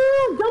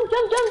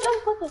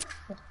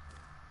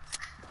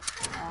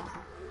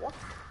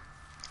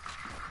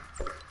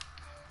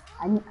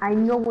 Jump. I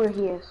know where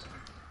he is.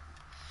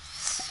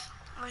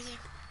 Where is he?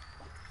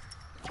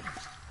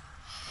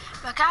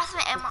 I got some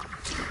ammo.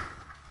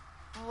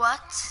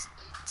 What?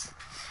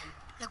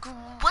 Like,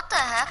 what the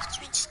heck?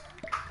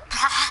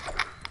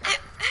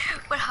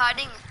 We're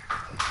hiding.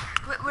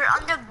 We're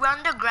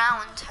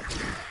underground.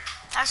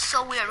 That's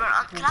so weird.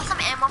 Can I have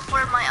some ammo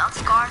for my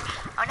scar?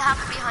 I only have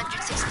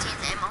 316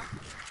 ammo.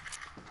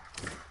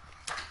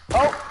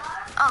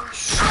 Oh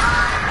shit.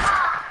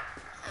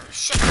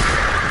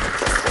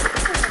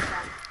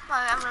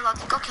 I'm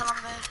reloading. Go kill him,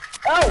 man.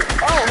 Oh.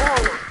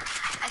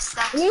 I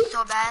sucked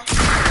so bad.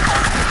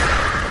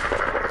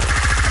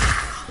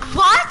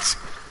 What?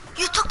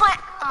 You took my.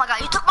 Oh my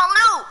god! You took my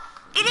loot.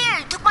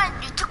 Idiot! You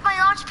took my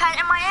launch pad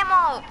and my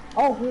ammo.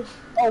 Oh,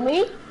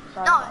 me?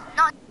 Sorry.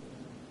 No.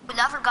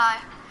 The other guy.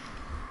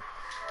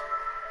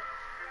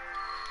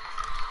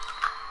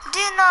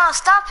 Dina,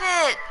 stop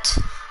it!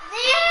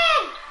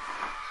 Dean!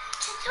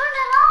 Just turn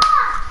it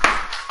off!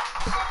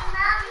 It's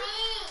not me.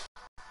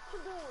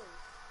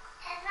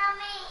 It's not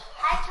me.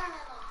 I turned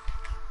it off.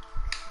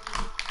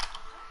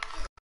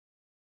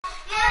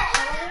 Yeah,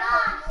 turn it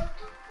on.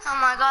 Oh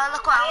my god,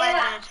 look what I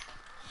landed.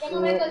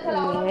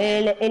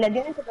 E la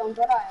tienen que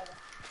preguntar a ella.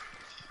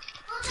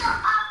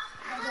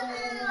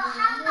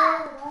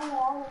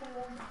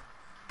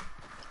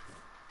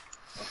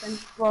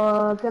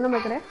 ¿Por qué no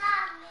me crees?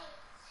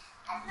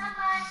 That's not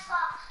my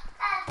fault.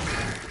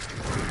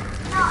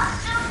 No, I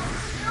still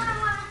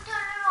want to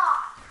turn it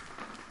off.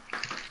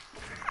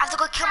 I have to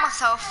go kill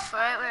myself,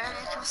 right?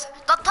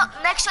 Don't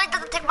make sure it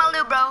doesn't take my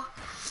loot, bro.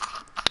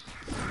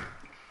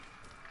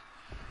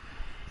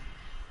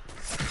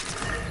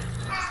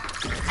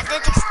 I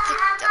did take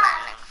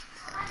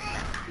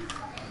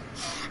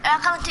I'm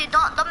coming to you.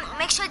 Don't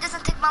make sure it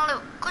doesn't take my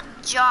loot. Good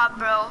job,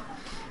 bro.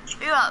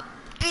 You're a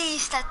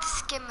beast at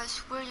this game. I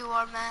swear you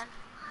are, man.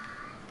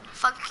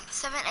 Fuck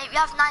 7, 8. We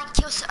have 9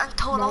 kills in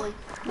total.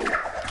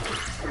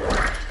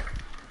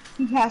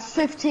 He has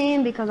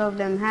 15 because of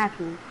them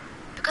hacking.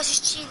 Because he's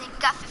cheating. He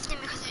got 15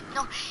 because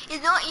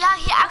yeah,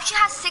 he actually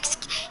has 6.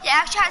 He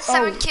actually has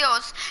 7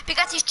 kills.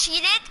 Because he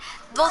cheated,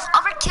 those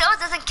other kills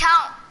doesn't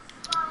count.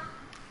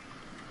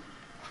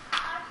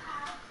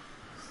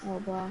 Oh,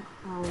 bro.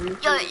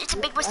 Yo, it's a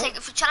big mistake.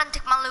 If you try to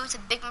take my loot, it's a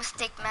big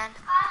mistake, man.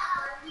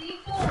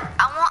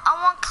 I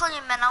won't kill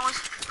you, man. I'm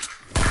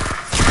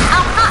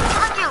not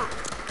killing you.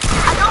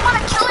 I don't want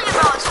to kill you,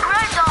 bro. I swear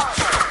I don't.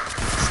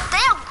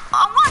 Stay.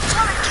 I'm not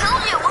trying to kill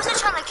you. I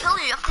wasn't trying to kill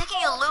you. I'm taking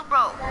your loot,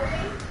 bro.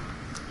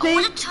 Sí,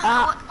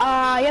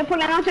 ayer por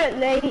la noche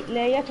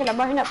leía que la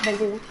página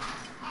 22.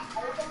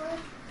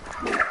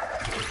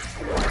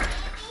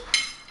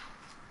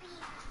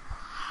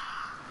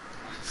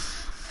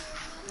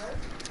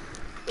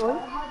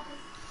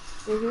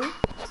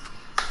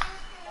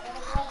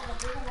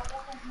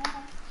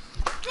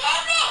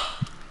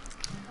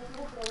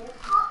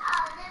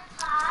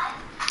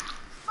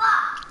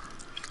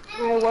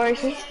 Where is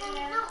he?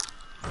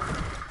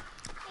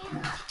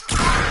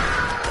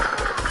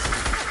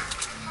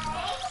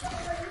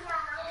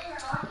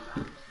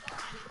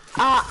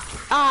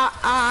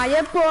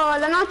 Ayer por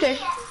la noche,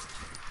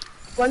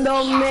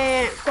 cuando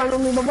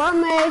mi papá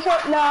me hizo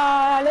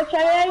la leche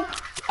de él,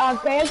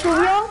 que él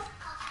subió,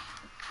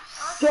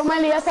 yo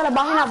me leí hasta la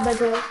página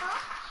 22.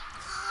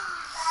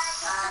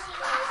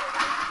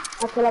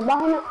 Hasta la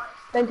página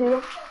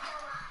 22.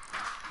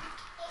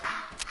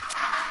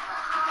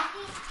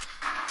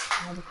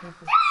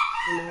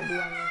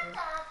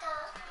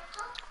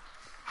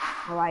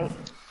 Alright.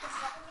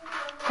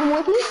 Come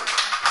with me?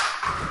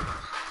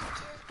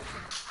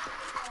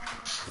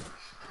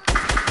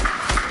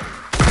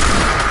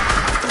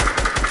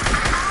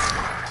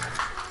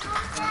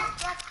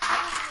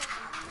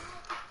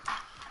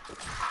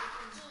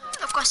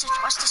 Of course,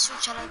 watch the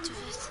switch. I like to do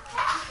this.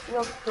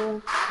 Look,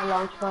 there's a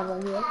launch pad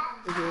right here,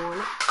 if you want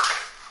it.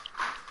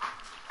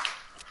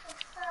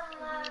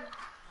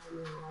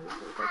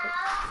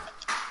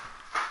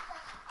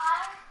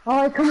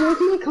 Alright, come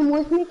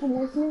with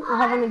me. I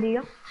have an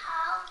idea.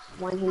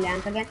 When he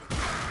lands again.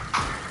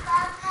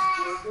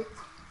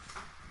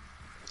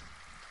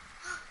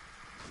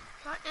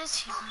 Where is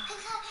he?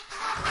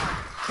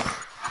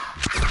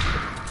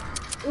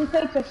 It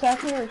takes a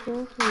second or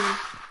two to...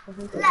 I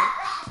need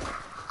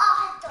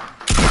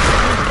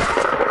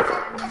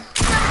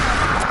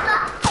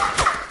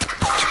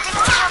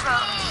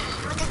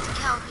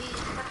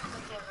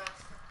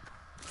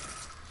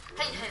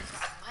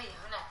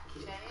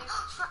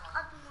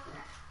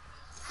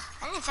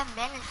a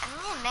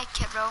med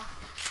kit, bro.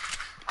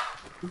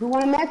 You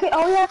want a med kit?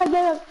 Oh yeah,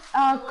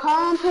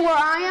 come to where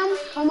I am.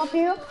 Come up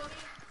here.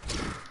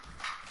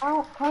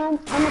 Oh, come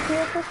up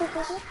here, quick.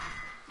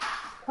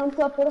 Come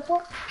to a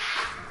pitiful.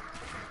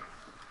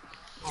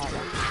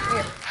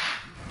 Here.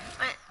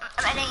 Wait,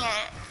 I'm editing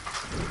it.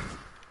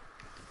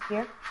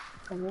 Here.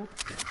 Come here.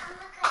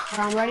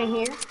 I'm right in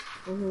here.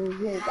 Here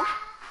you go.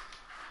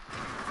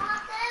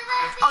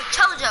 Oh,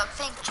 Chojo,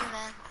 thank you,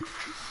 man.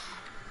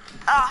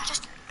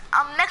 Just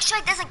make sure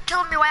it doesn't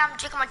kill me while I'm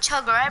drinking my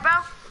chug, alright,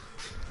 bro?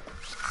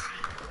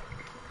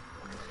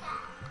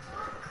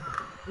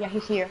 Yeah,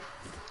 he's here.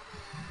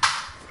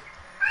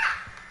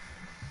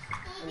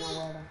 He's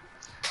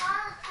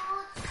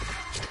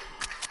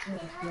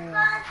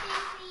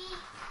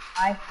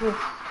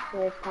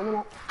coming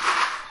up.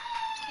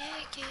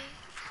 Okay.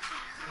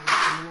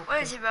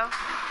 Where is he, bro?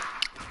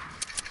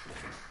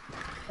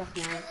 That's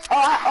nice.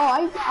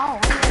 I know.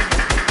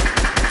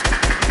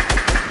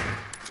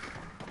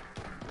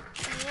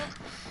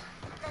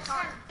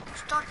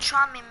 Don't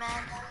try me,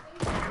 man.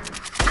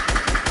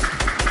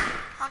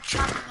 Don't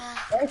try me, man.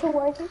 Where is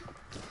he?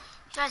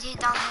 He's right here,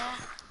 down here.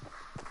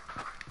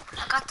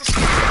 I got this.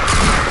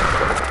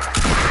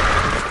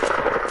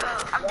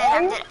 I'm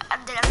dead.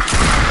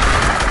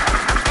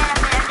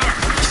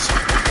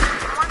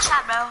 One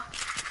shot, bro.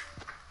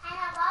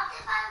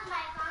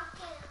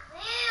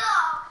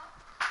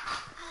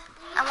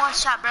 I'm one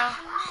shot, bro.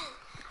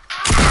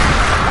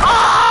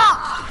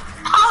 Oh!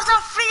 I was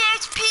on 3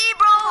 HP,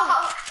 bro!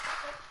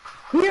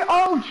 Here,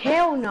 oh,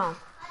 hell no.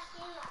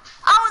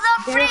 I was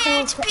on 3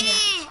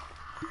 HP!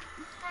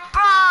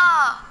 Bro!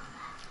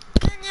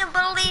 Can you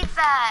believe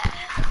that?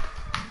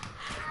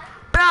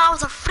 Bro, I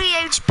was on 3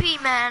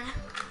 HP, man.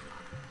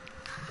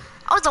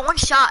 I was on one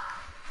shot.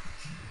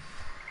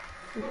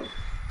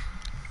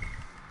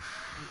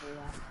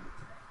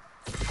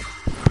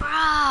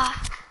 Bruh.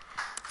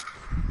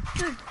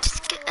 Dude,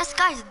 this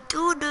guy's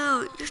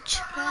doo-doo. You're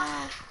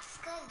trash. This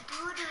guy's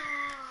doo-doo.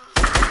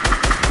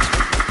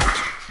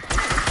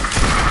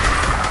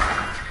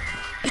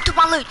 You took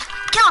my loot.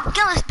 Kill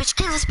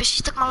this bitch.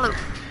 She took my loot.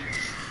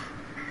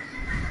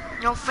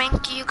 No,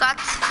 Frankie, you got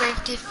it.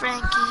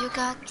 Frankie, you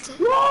got it.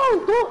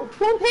 No,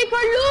 don't take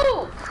her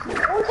loot.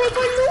 Don't take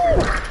her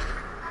loot.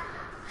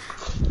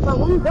 Bro,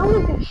 I'm done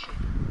with this shit.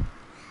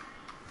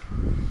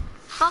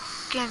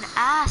 Fucking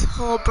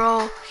asshole,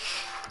 bro.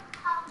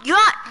 You're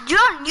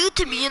on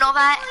YouTube, you know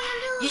that?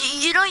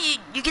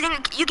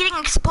 You're getting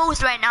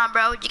exposed right now,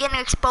 bro. You're getting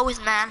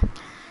exposed, man.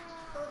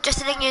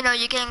 Just letting you know,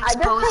 you're getting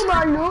exposed.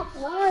 I'm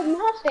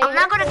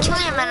not gonna kill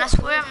you, man. I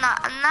swear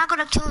I'm not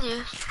gonna kill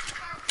you.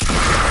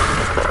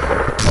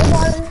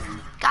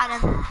 Got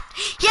him.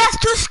 He has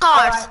 2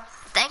 scars. Alright.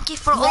 Thank you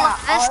for all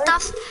of this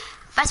stuff.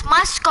 That's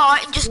my scar,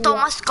 and you stole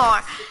my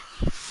scar.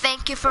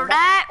 Thank you for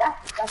that.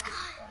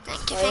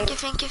 Thank you, thank you,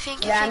 thank you,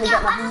 thank you, Yeah, thank we you.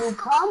 got my new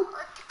pump.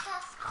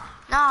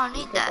 No, I don't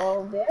need that.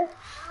 All this.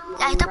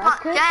 Yeah, he took my.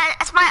 Yeah,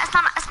 it's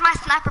my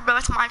sniper, bro.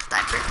 It's my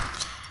sniper.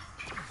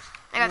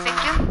 There you go, thank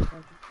you.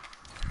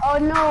 Oh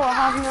no, I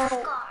have no.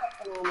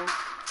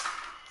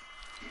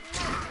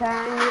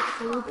 Can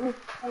you give me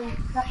some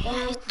shotgun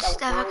ammo?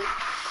 That was mine.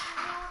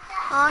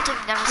 Oh,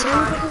 take that Can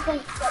you give me some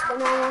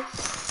shotgun ammo?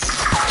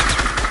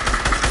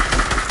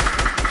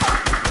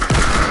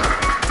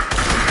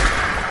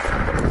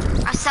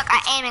 I suck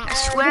at aiming. I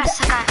swear I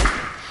suck at.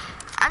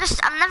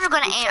 I'm never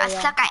gonna aim. I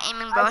suck at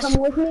aiming, bro. Come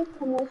with me.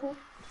 Come with me.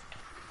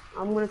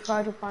 I'm gonna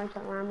try to find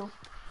some ammo.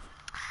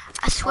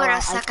 I swear I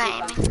suck at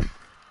aiming.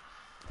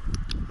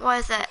 What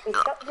is it?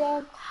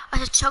 Shotgun.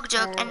 Oh, it's a chug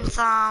jug and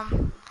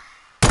some.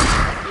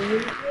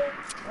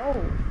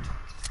 Oh.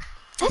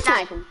 That's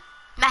not.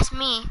 That's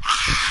me.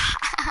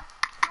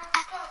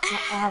 I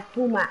have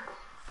 2 max.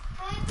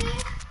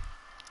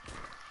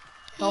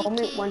 Tell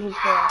me when he's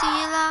there. Do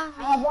you love I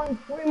me? have only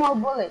 3 more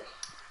bullets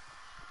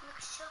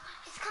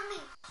He's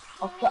coming.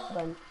 of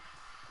shotgun.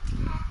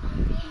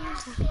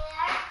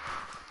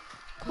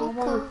 I have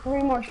only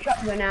 3 more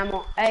shotgun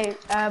ammo. Hey,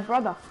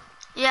 brother.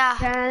 Yeah.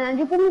 Can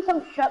you give me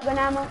some shotgun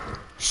ammo?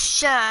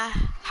 Sure.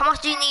 How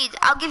much do you need?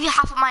 I'll give you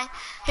half of mine.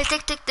 Here,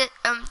 take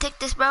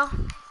this, bro.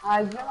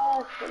 I just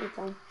give me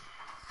some.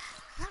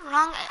 Not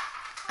wrong.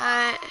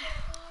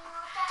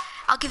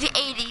 I'll give you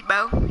 80,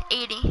 bro.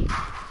 80.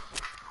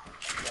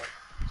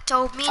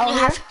 So me and you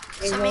have.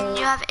 So me and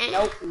you have 80.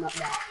 Nope, not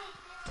that.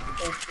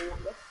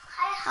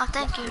 Oh,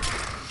 thank you.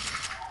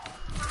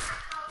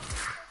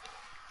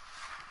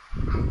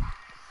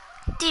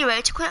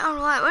 D-Rage, quit on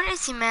what? Where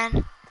is he,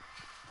 man?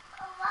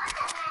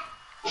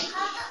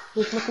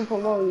 He's looking for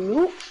more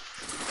loot.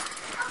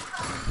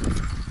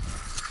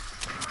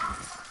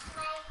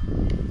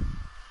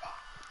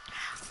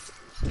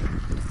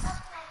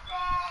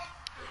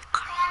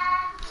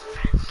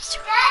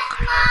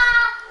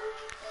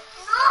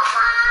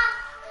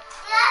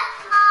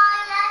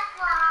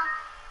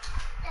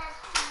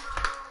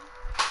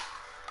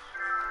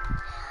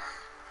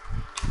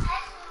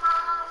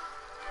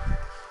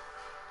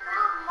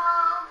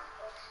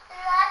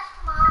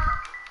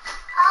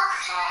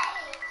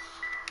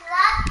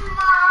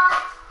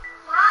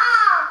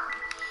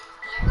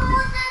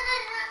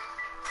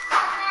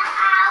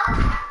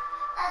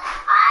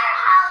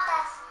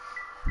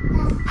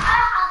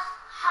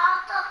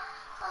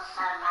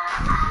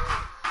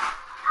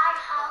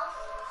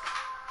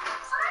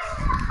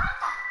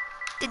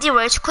 Did you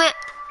rage quit?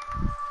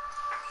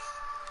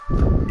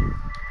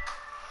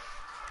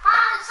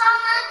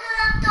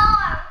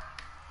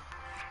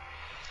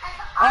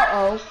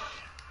 Uh-oh.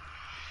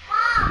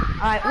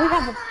 Alright, we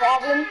have a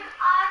problem.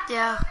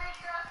 Yeah.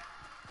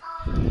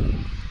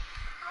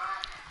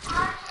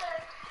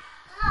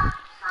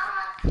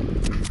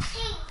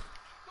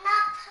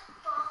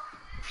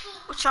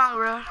 What's wrong,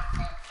 bro?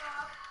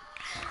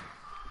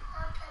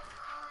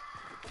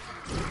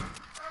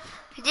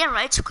 He didn't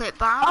rage quit,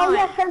 but I Oh, don't know.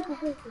 yeah, thank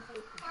you.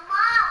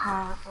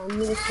 I'm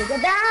gonna take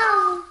it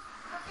down.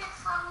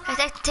 I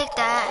take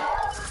that.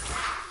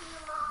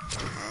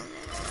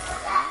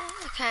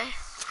 Okay.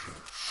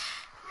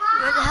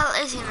 Where the hell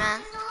is he,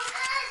 man?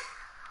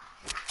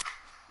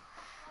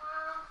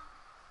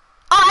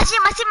 Oh, I see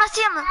him.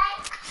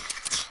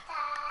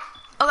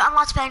 Oh, I'm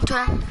not spending to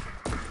him.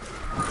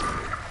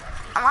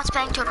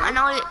 I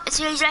know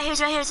he's right here.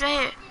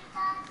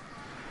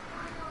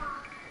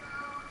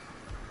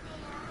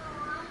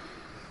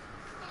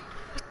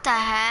 What the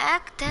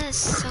heck? That is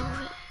so...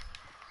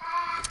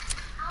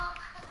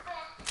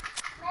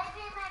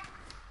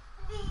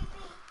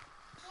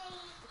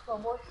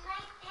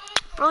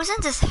 Bro's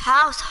in this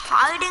house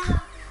hiding.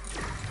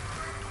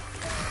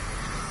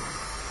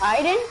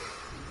 Hiding?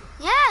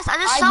 Yes, I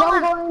just saw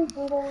him.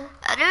 Go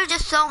I literally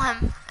just saw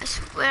him. I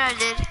swear I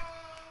did.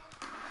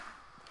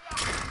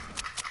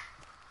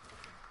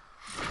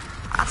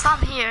 I saw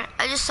him here.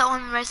 I just saw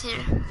him right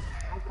here.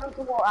 Come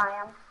to where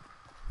I am.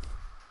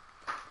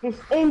 He's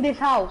in this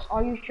house.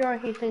 Are you sure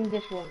he's in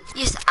this one?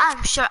 Yes,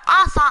 I'm sure.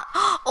 I thought,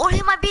 oh,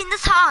 he might be in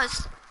this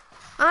house.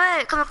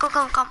 Wait, come.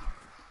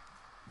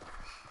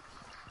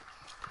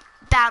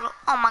 Battle.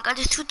 Oh my god,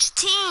 just switch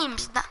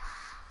teams.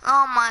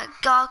 Oh my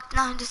god,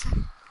 now he just...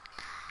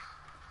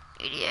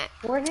 Idiot.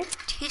 Where is he?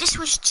 He just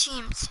switched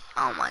teams.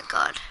 Oh my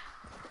god.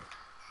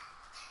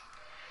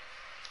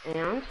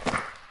 And?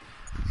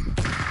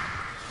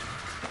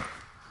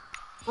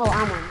 Oh,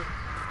 I'm on this.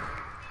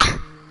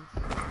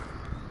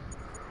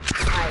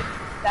 Alright,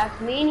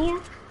 that's me in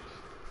here.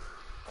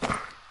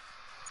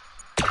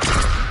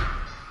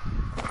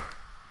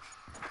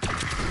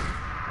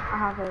 I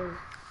have a...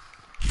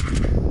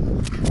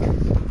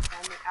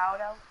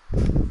 auto.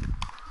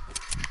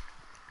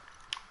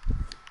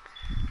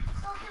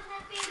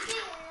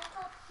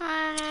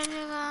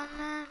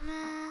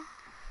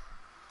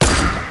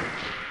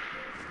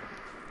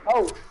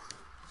 Oh.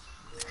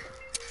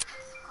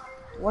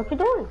 What you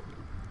doing?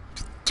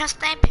 trying to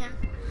snipe him.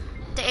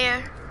 The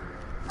air.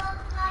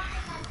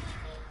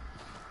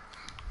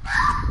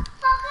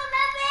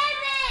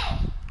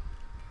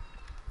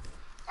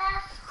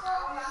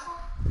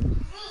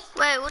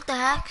 Wait, what the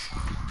heck?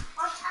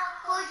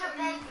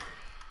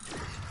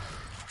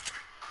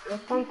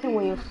 There's something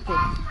when you skip.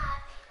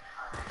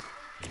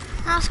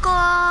 Let's go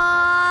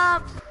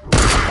up.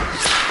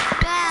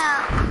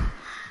 Damn.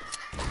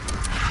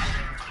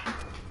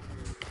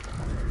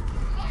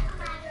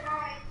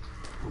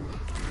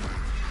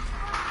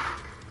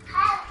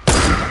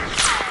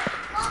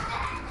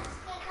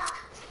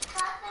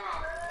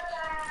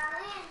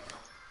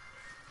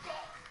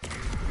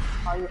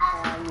 Are you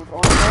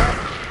going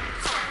there?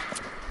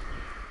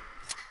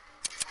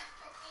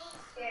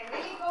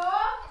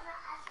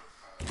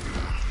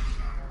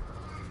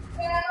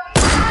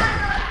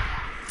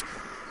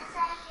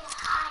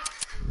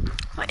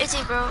 What is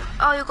he, bro?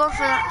 Oh, you're going for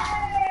that.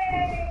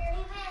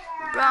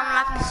 Bro, I'm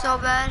lagging so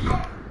bad.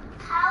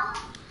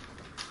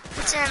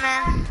 What's in it,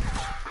 man?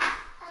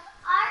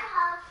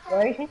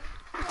 Where is he?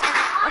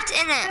 What's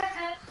in it?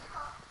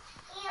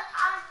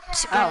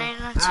 It's a grenade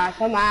launcher.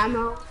 Some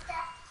ammo.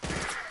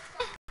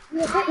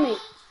 You hit me.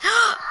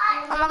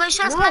 Oh my god, you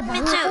should have sniped me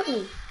you too. hit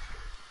me.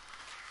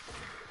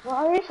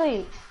 Where is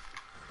he?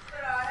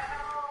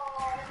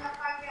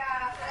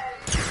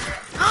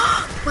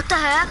 What the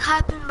heck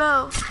happened,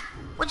 bro?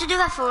 What'd you do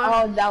that for?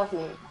 Oh, that was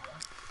me.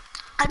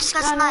 I just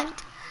got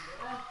sniped.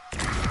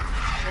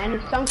 And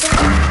it's something.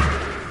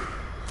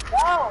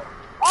 Oh!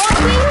 Oh, I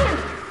see him!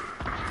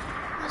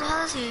 What the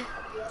hell is he?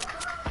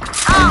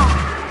 Oh!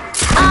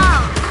 Oh!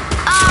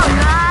 Oh,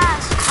 your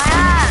ass! My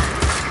ass!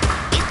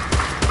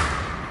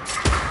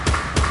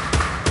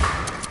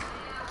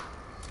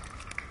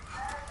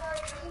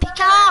 Peek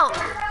out!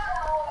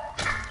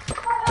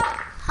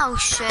 Oh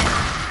shit.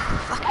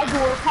 I do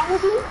a come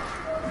with you?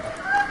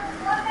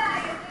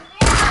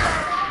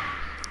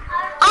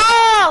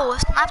 Oh!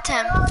 Snapped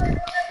him.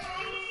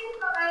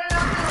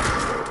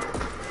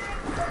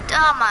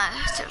 Oh my,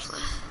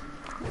 seriously.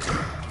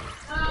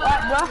 What,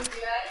 bro?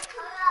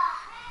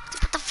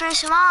 To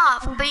finish him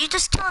off, but you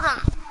just killed him.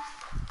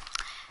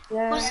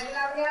 Yeah. What's-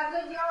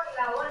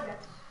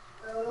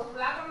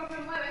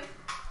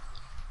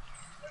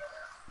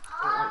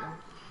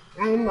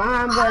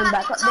 I'm going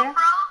back up there.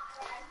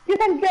 You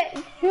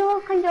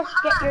can just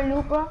get your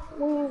loot, bro.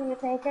 When you're gonna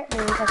take it,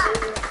 then you can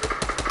take it.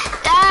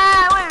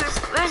 Yeah,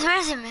 where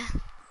is he, man?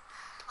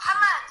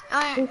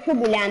 Oh, You should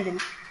be landing.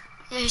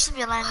 yeah, he should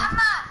be landing.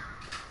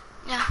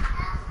 Yeah.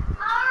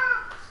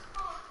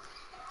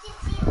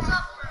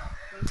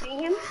 You see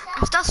him?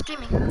 I'm still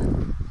streaming.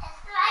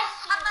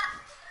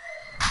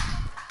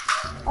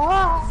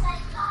 Oh!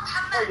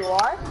 Oh, you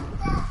are?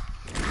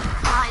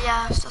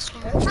 Yeah, I'm still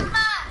streaming.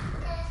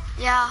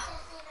 Yeah.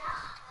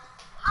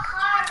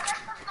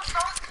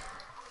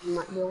 You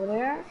might be over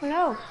there. Who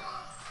knows?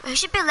 He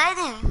should be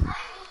landing.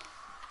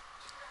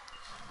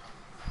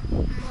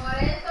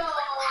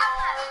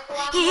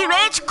 He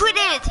rage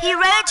quitted. He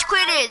rage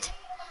quitted.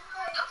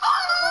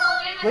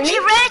 Really? He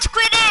rage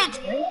quitted.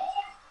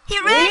 He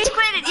rage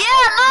quitted.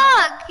 Yeah,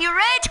 look. He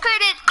rage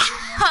quitted.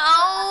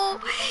 Oh,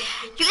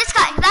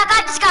 that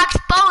guy just got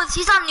exposed.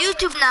 He's on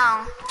YouTube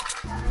now.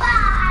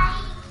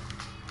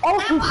 Oh,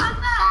 He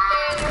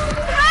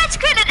rage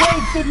quitted.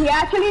 wait, did he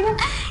actually?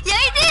 Yeah,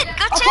 he did.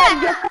 Go Okay,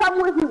 check. just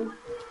come with me.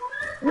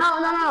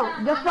 No.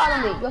 Just follow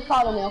me. Just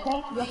follow me,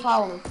 okay? Just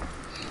follow me.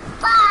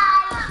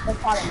 Just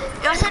follow me.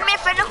 You want to send me a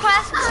friend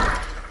request?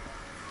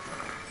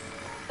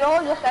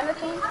 Joel, just send it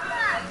to me.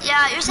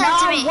 Yeah, you send it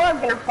to me. We're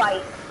gonna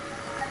fight.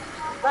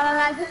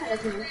 No, just send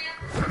it to me.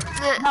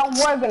 No,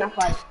 we're gonna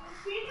fight.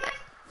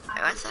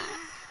 What's that?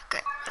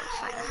 Okay,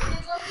 fine.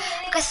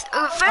 Because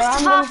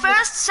first of all,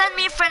 first send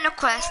me a friend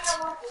request.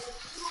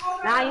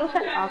 Nah, you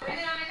send. Okay.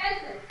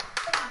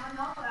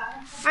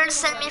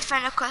 First send me a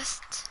friend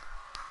request.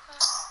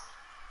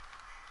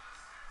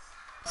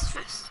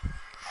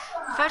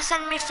 First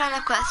send me a friend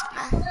request,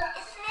 man.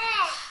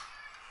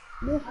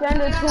 You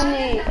send it to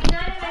me.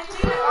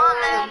 Come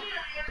on, man.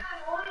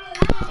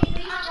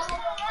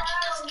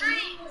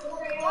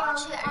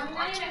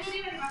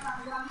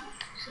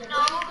 No,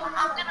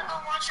 I'm gonna go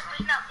watch it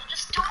right now.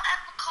 Just don't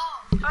end the call.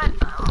 Alright,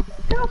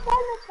 You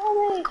send it to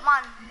me. come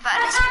on. But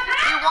at least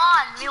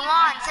we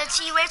won. Since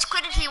he rage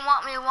quitted, we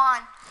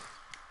won.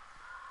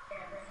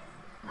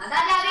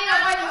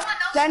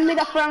 Send me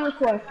the friend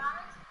request.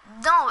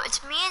 No,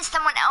 it's me and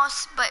someone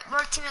else, but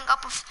we're teaming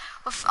up with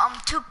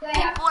two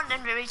people and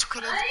then we rage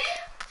quitted.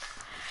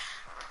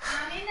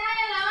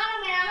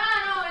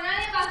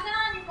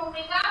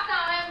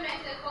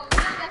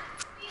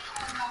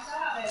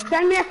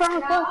 Send me a friend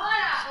request.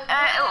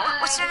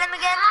 What's your name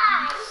again?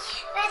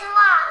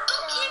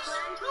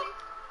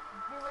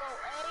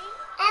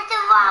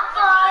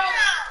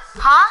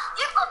 Huh?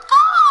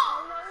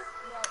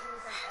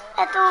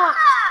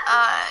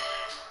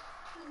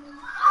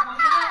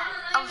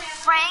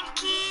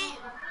 Frankie.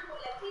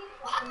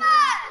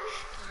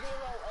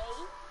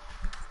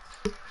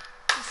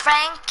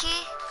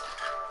 Frankie.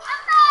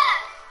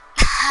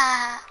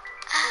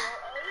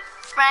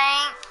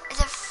 Frank. Is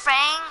it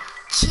Frank?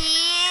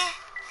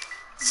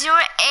 08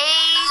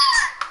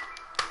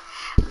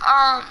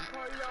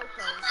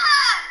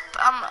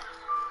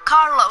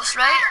 Carlos,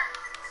 right?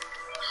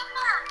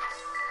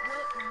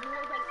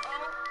 With an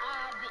L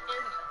at the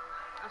end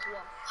as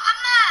well.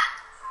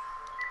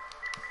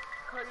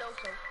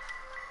 Carloso.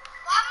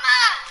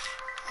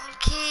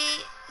 Okay,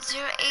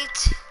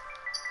 08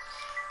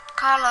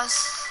 Carlos.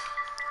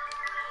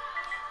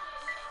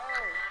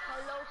 Oh,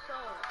 Carloso.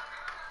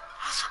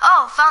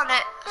 Oh, found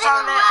it.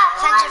 Found it.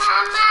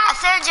 I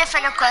sent you a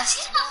friend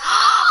request.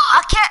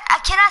 I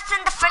cannot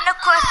send the friend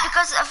request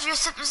because of your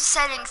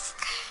settings.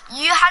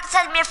 You have to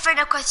send me a friend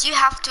request. You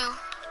have to. It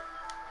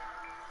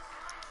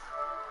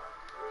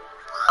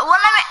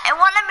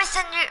won't let me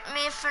send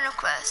me a friend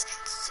request.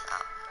 So.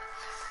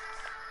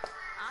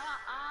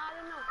 I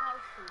don't know how to.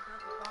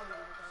 That's the problem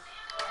because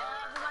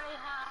everybody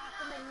has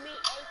to make me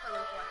a friend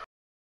request.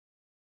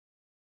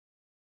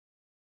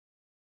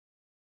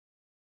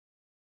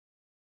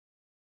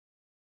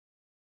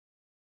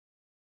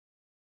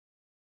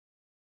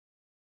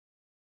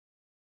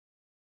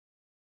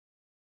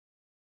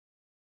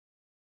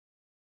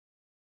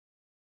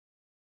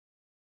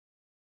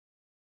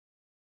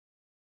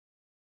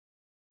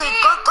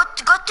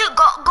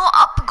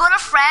 Go to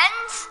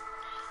friends.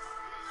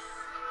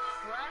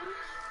 Friends?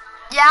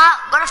 Yeah,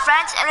 go to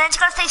friends, and then it's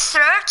gonna say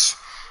search,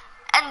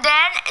 and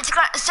then it's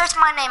gonna search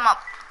my name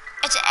up.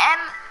 It's M.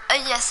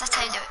 Yes, that's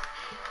how you do it.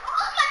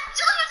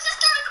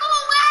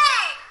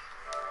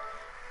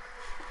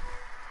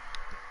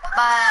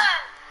 Bye.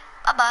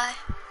 Bye bye.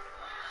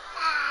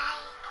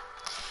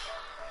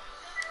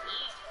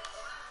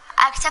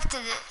 I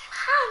accepted it.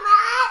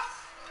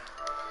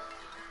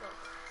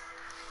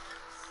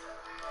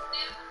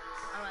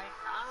 Alright,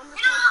 I'm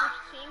just gonna switch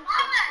teams.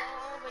 Let's go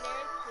over there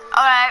to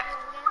Alright. over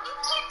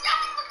there.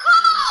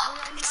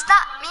 It's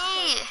not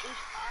me.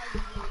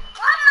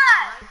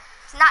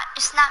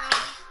 It's not me.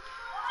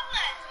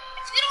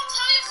 If you don't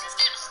tell your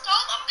sister to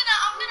stop, I'm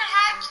gonna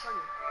hack you.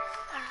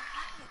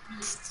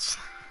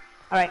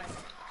 Alright,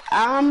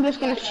 I'm just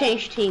gonna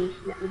change teams.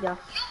 Let me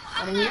just.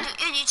 You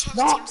change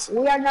No, teams.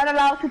 we are not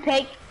allowed to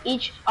take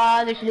each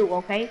other's loot,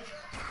 okay?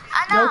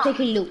 I know. No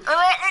taking loot. Wait,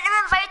 let me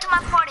invite you to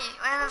my party.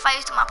 Let me invite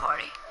you to my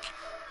party.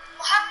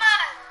 Mohammed!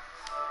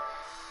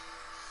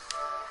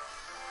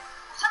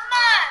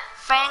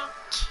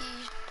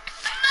 Frankie.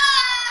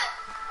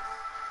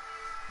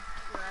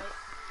 Right.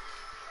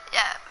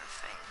 Yeah,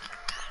 Frankie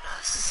got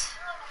us.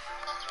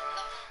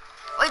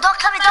 Wait, don't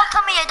come here.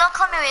 Don't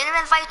come here. Let me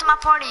invite you to my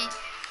party.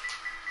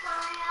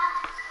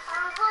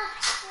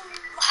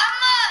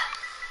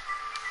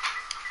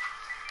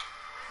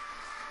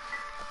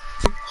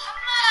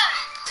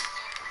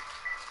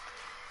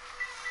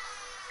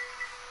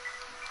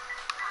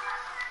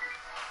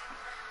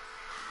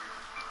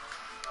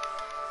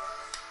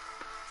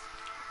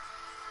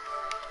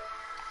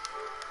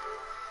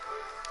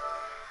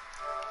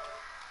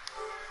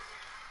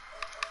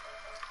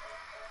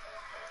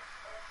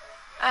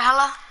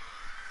 Hello?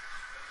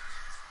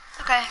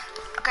 Okay,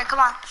 come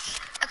on.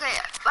 Okay,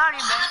 where are you,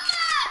 man?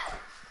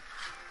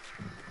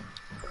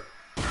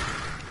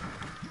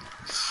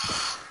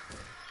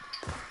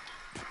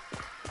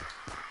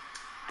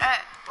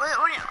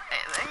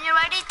 When you're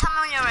ready, tell me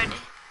when you're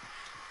ready.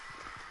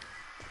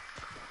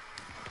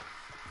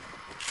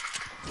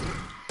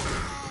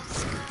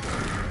 Let's go.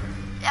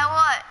 Yeah,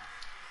 what?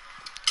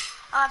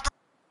 Oh, I'm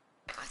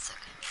 1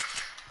 second.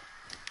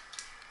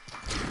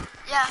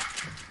 Yeah.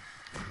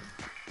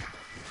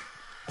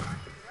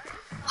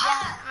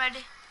 Yeah, I'm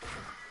ready.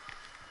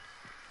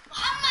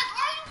 Mohammed,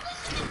 why are you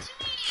listening to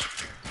me?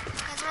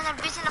 Because when I'm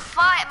busy in a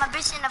fight, I'm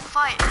busy in a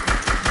fight.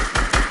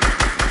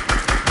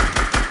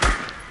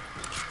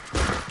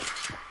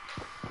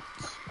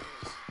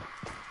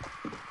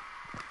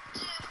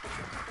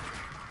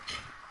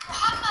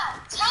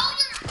 Mohammed, tell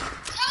your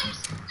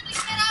sister to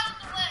get out of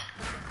the way.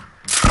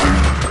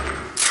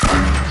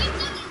 Keep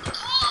touching the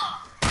car.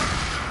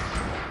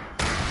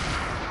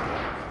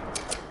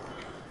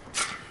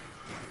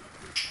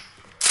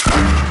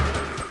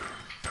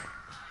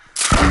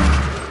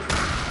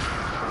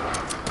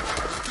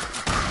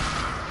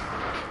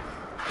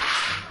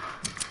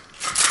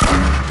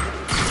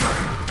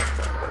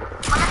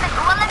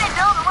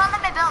 Won't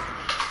let me build.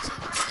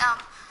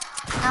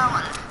 No,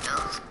 won't let me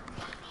build.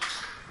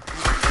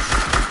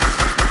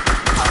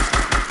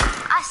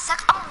 I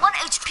suck. I'm 1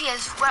 HP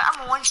as well.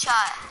 I'm 1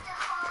 shot.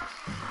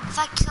 If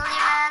I kill you,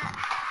 man,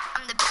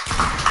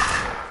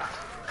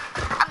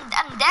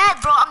 I'm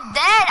dead, bro. I'm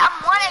dead.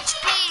 I'm 1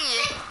 HP.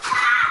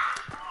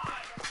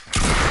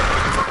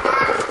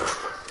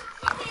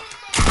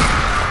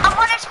 I'm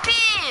 1 HP.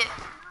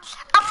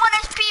 I'm 1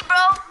 HP,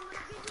 bro.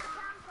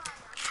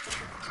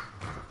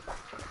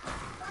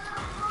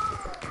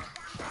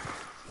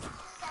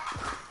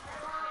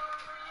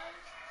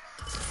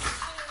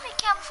 We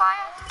can't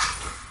fire.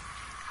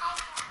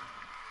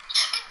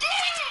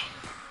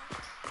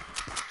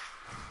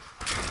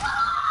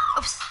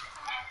 Oops.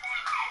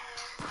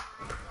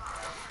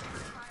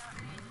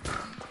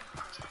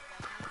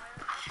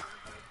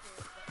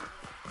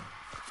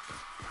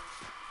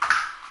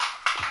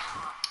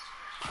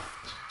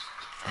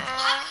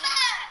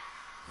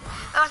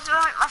 My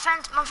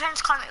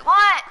friend's calling me.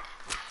 What?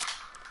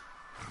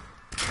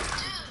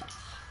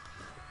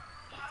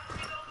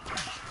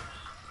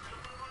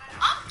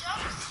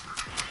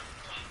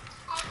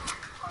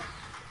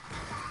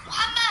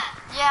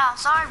 Yeah,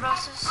 sorry, bro.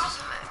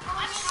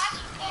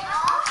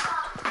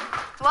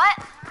 What?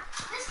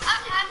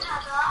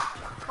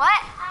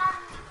 What?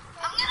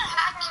 I'm gonna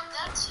hack you,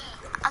 that's it.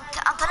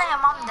 I'm telling your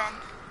mom then.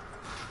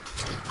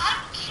 I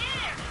don't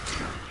care.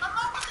 My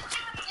mom doesn't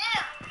give a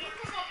damn.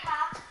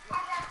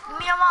 Give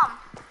me your mom.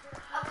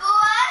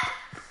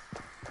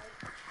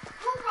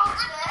 Who broke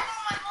this?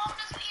 My mom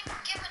doesn't even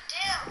give a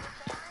damn.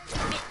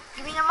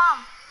 Give me your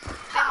mom.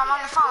 Give my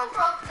mom the phone. Who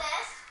broke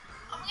this?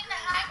 I'm gonna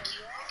hack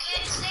you,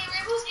 okay? Stay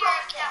right with your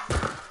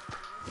account.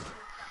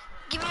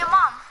 Give me your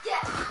mom.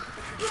 Yes.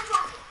 Who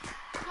broke it?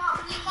 No,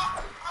 you broke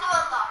it.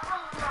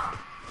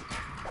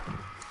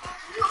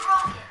 You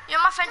broke it. You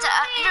know my friends are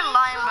you're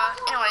lying, bro.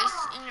 Anyways,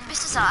 your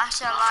business are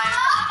actually a liar.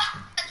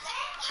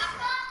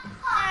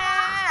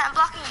 I'm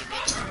blocking you,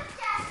 bitch.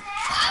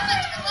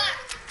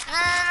 No.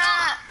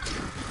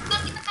 I'm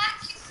not gonna hack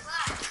you,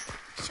 relax.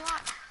 Sure.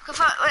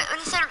 Okay, when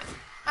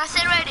I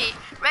say ready.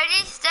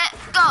 Ready, set,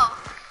 go.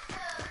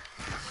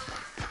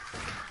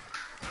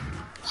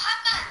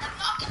 Mohammed, I'm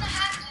not gonna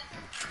hack you.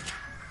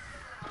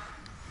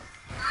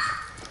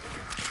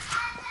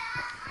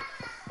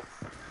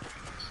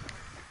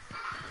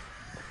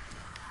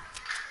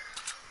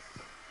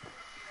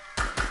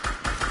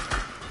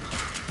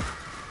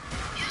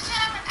 You should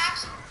have an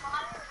actual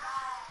fire.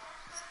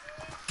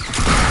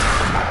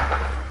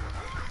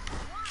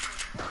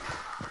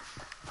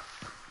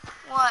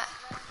 What?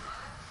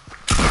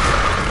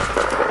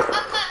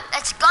 Mohammed,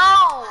 Let's go.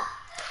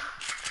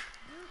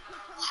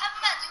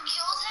 Mohammed, you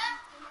killed him?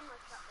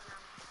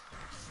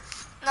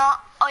 No.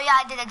 Oh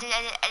yeah, I did.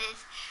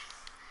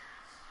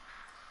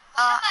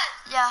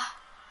 Yeah.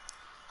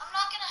 I'm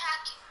not gonna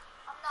hack you.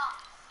 I'm not.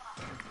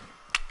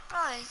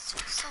 Bro, it's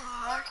so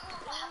hard. Cool,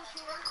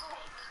 Mohammed, we're cool.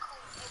 Be cool.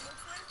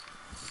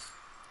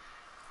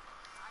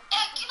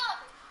 Hey, get up.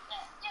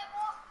 Yeah,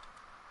 bro.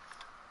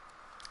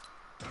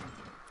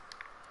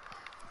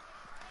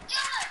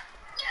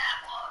 Yeah,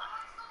 bro.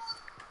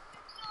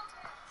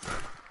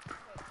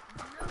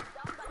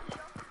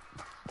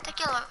 Take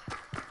a look.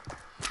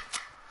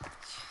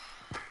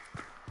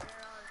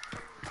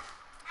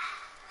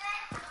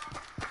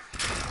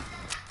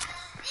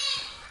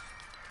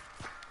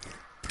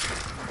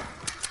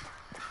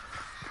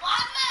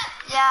 Mohammed,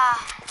 Yeah.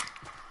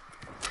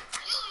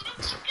 you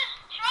took his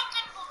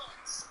shotgun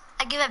bullets.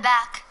 I give it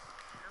back.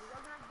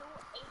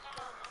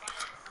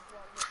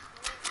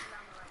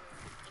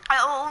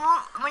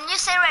 When you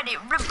say ready,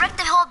 break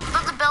the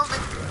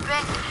building.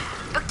 Break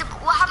the.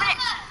 Well, how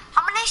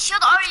many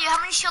shield are you? How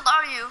many shield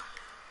are you?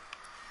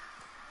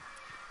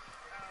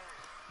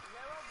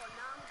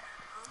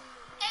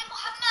 Hey,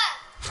 Mohammed.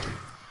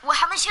 Well,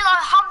 how many shield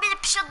are? How many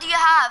shield do you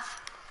have?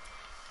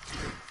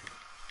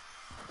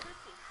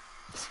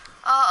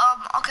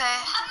 Okay.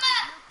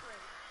 Mohammed.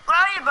 Where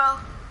are you, bro?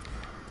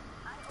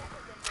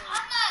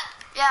 Mohammed.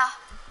 Yeah.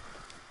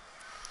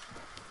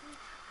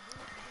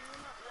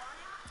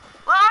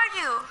 Where are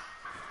you?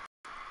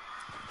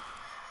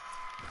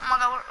 Oh my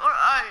god, where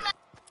are you?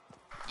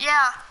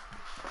 Yeah.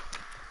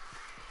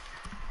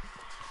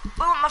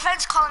 Oh, my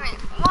friend's calling me.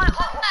 What?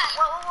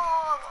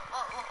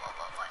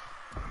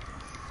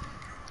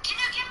 Can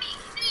you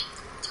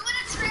do it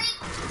a trade?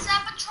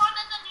 Zapatron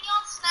and the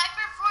Neon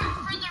Sniper for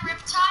the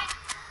Riptide?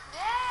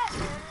 Yes, I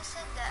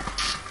understand that.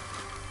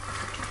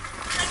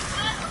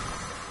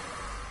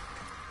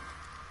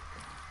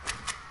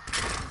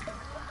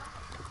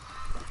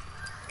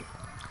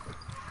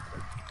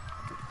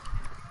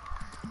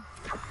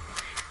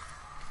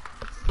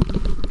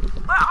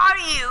 Where are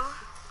you?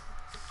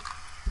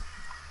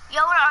 Yo,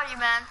 where are you,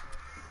 man?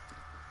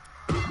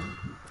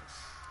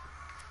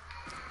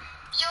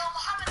 Yo,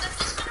 Mohammed, I'm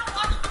just gonna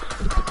watch you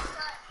all the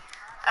time.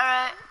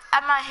 Alright,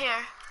 I'm not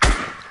here.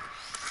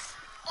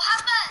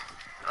 Mohammed!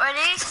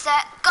 Ready,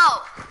 set,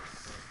 go!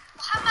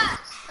 Mohammed!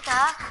 What the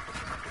heck?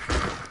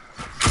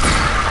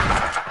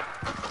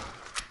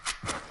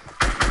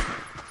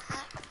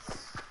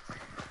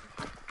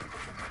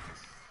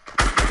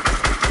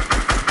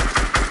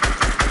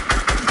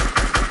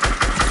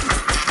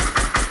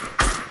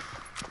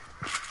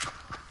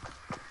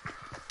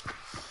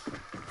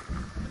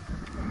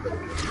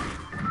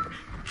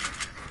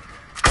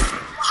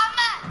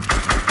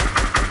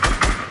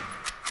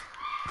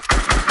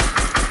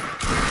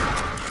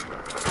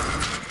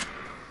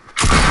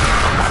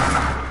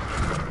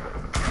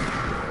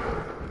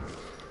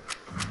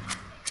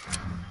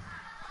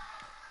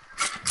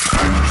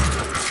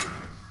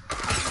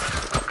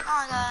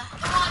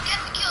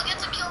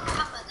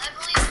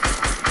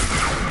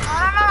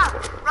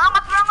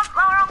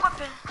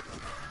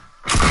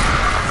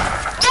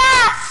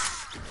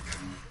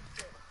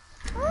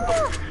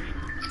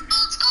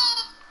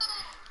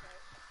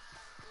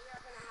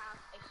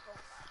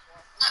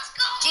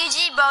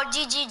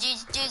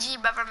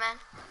 GG, brother man.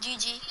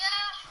 GG.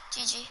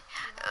 GG.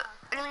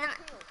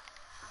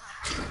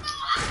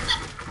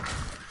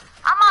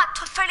 I'm at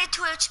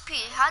 32 HP.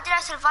 How did I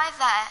survive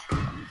that?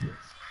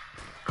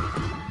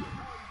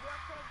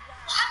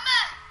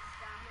 Mohammed!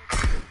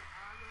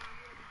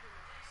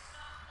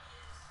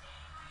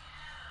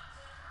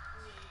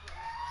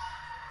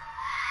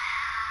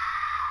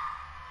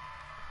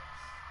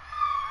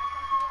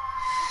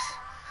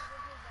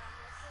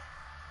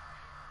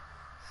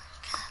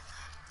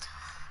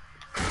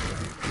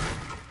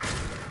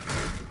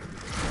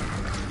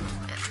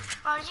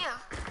 Where are you?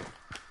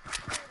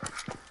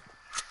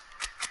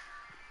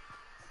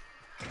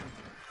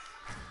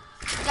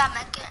 Yeah,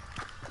 make it.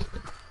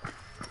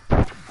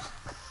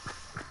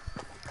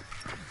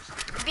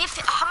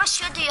 How much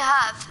shield do you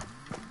have?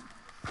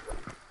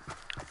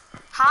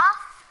 Huh?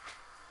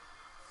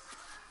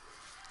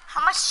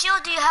 How much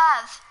shield do you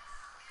have?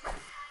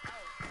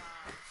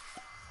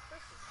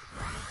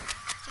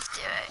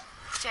 50, right?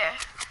 Fair.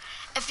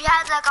 If you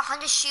had like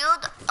 100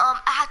 shield,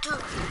 I had to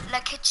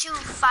like hit you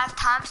 5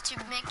 times to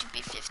make you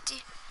be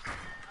 50.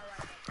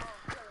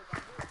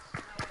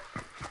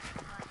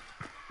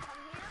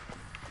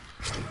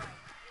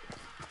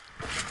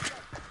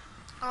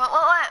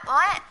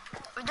 What?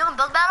 We're doing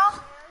build battle?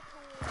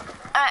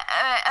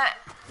 Alright.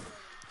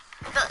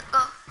 Go.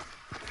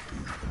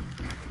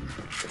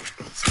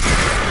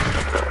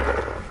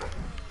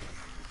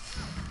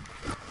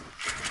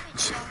 Let me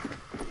chill.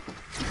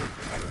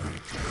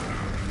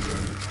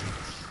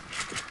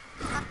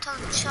 I'm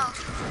totally chill.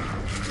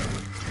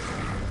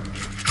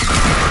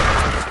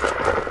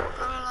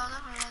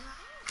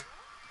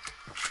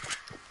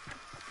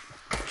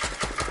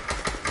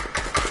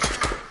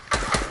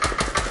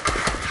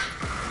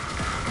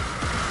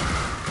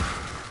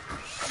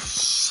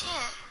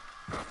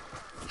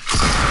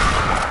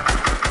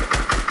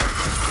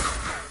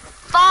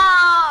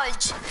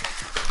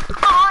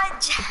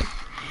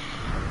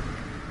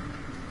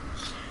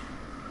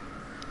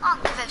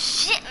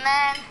 Shit,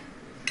 man.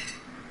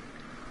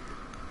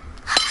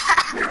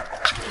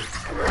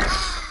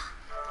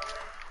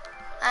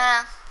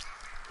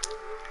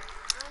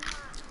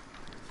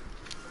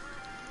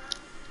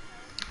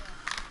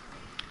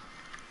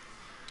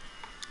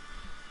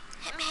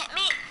 Hit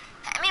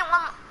me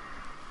one more.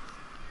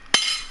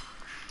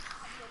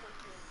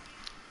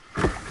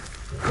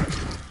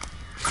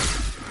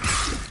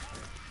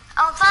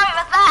 I'm sorry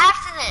about that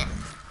accident.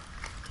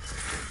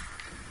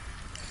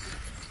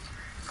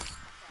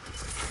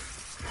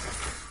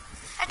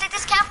 I take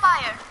this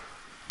campfire.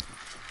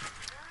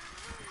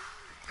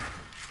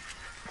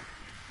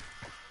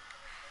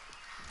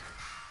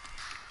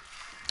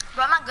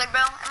 Bro, am I good,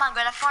 bro? Am I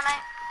good at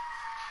Fortnite?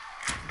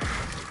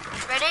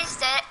 Ready,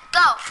 set,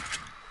 go.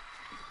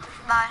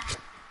 Bye.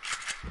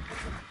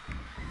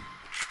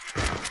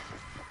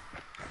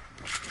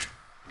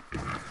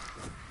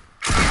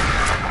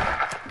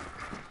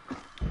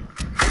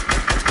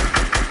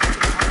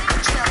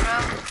 Chill, bro.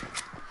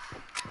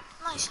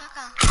 My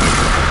shotgun.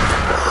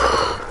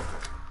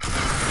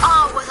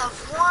 Oh, it was a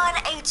 1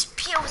 HP.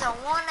 It was a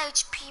 1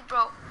 HP,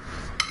 bro.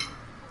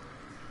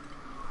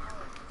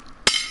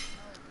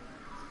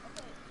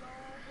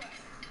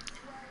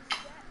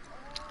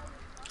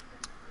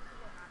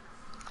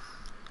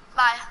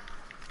 Bye.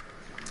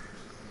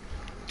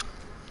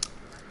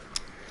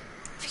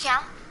 If you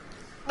can.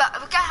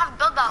 But we can't have a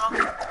build battle.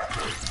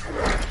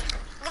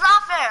 Get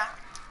off here.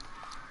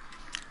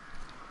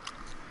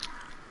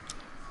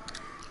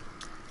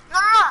 No.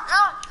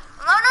 Don't.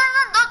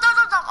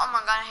 Oh my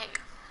god, I hate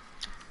you.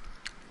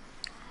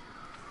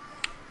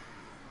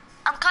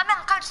 I'm coming.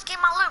 Just give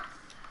my loot.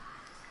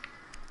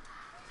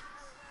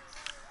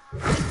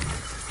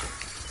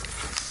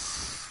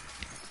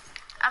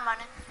 I'm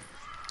running.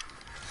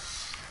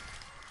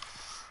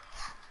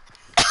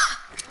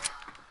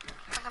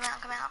 I'm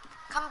coming out.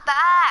 Come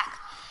back.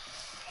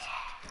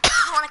 I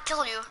want to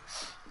kill you.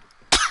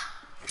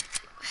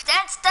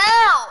 Stand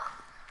still.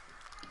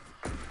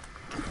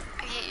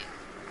 I hate you.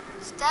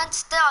 Stand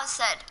still, I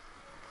said.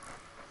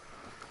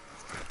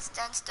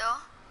 Stand still.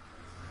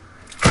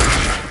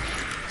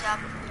 Good job.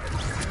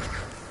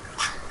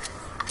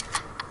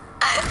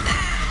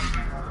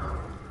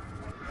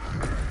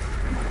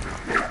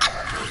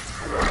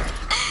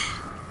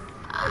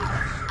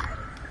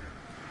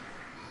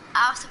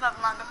 I'll survive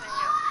longer than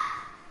you.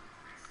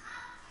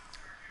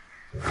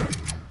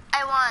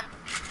 I won.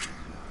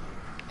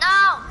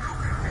 No.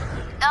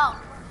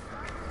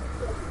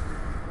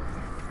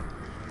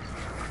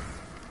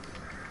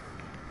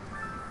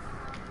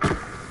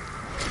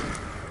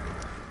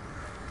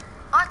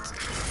 What?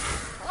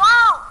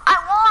 Wow, I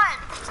won.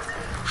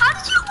 How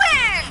did you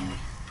win?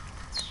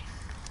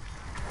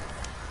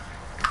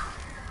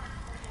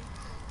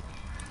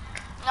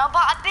 No,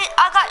 but I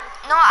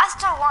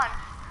still won.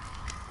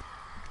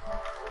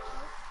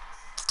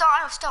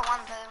 I still won,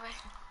 by the way.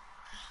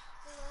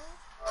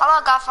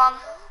 Hello, Gotham.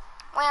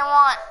 What do you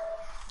want?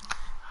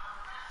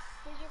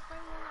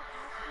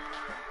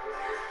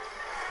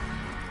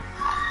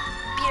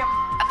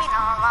 I've been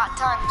on a lot of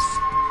times.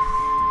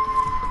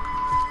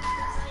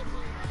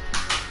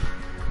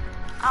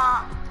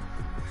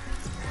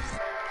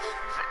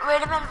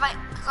 Wait a minute, invite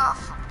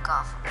Gotham.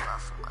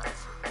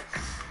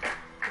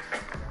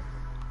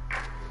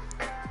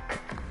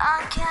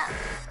 I can't.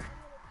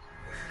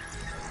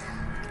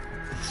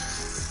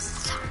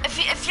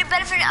 If you're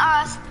better than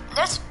us,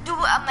 let's do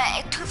a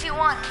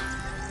 2v1.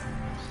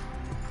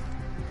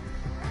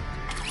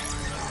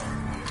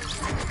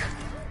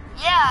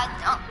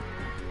 Yeah.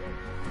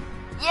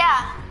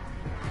 Yeah.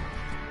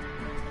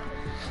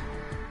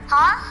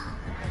 Huh?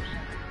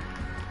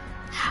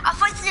 I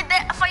thought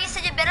you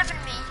said you're better than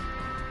me.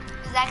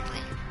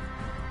 Exactly.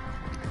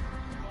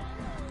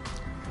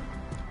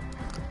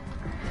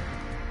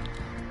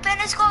 Then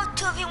let's go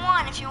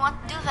 2v1 if you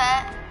want to do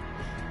that.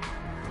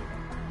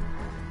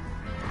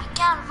 I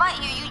can't invite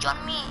you. You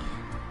join me.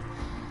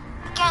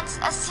 I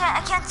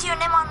can't see your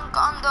name on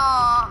the.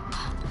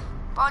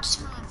 But I'll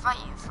just invite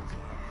you from here.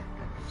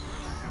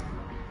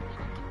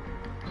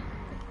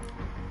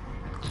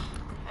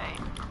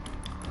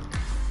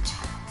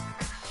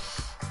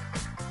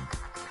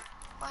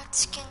 What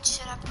skin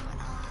should I put on?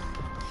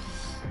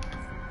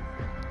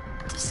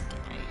 This skin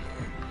right here.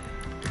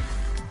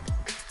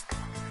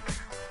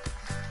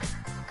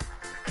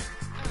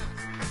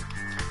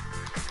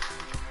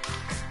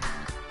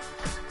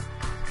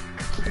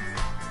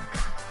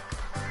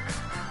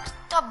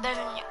 Stop better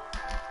than you.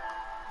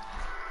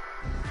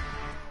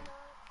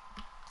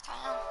 I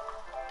am.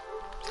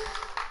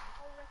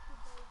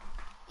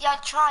 Yeah,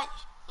 try.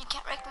 You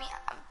can't wreck me.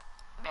 I'm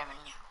better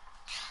than you.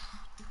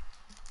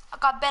 I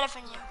got better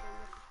than you.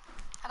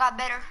 I got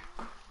better.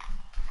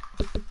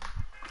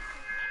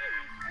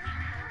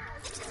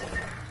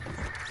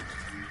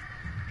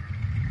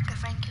 Okay,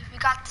 Frankie, we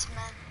got this,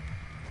 man.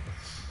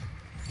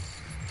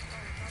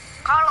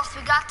 Carlos,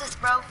 we got this,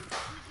 bro.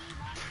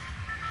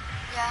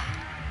 Yeah.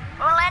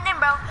 We're landing,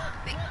 bro.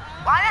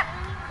 Why not?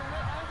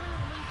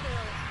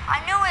 I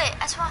knew it.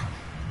 That's why.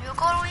 We'll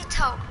go to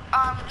retail.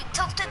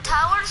 To the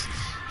towers?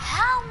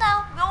 Hell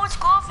no. We always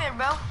go off here,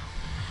 bro.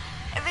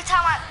 Every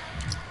time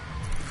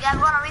yeah,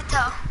 we're going to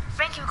retail.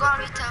 Frankie, we're going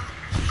to retail.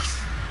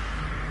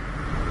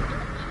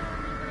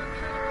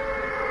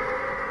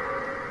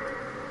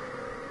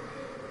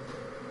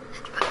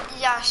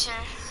 Yeah,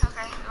 sure.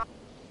 Okay.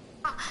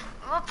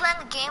 We're playing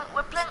the game.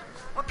 We're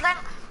playing.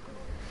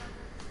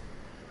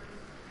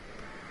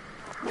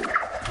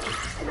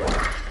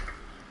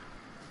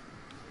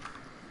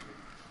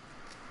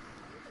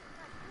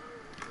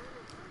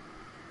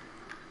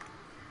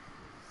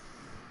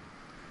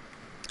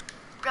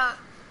 Bro,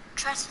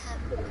 trust him.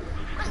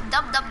 What's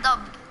dub?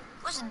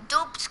 What's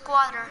dope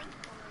squatter?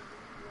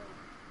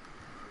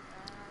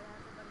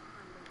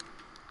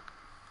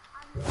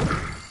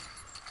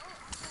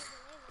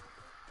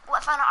 Oh, I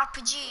found an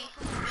RPG.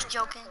 Just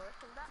joking.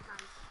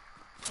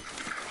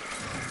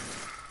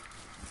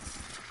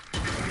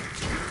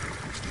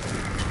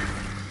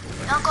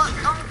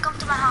 Don't come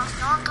to my house.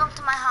 No one come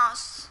to my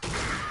house.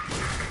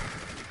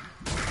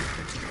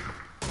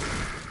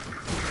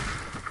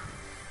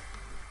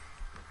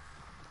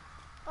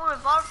 Oh,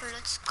 revolver,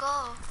 let's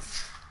go.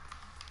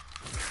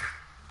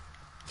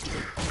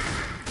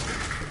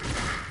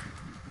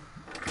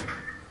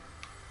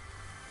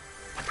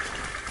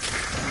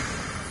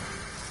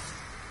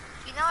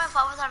 You know,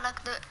 revolvers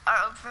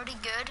are pretty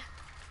good.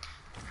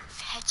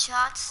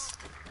 Headshots.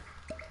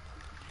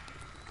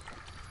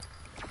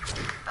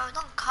 Oh,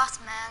 don't cuss,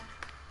 man.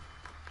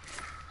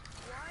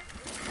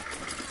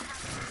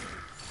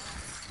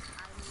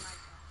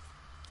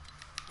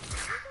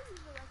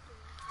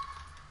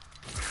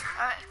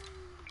 Alright.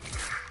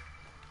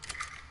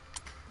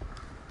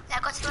 Yeah, I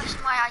got to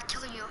question why I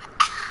kill you.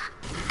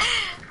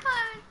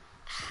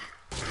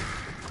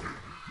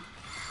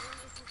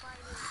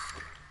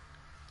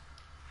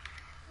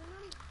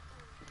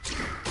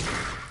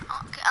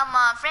 Okay,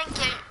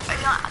 Frankie,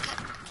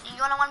 you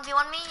wanna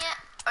 1v1 me yet?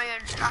 Or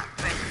you're not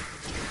ready?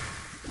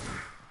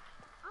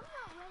 I'm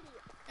not ready.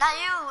 Not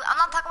you. I'm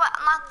not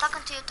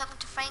talking to you. I'm talking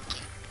to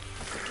Frankie.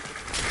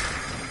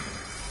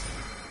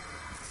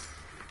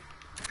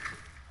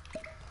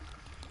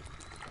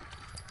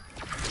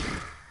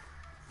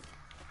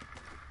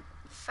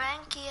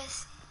 Frankie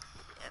is.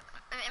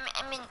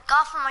 I mean,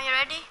 Gotham, are you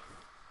ready?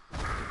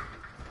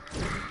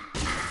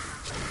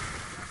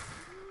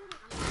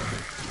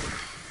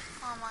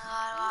 Oh my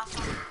God,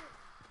 Gotham.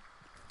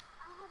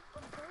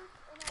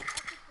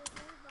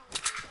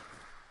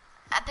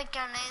 Epic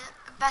grenade.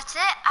 That's it.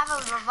 I have a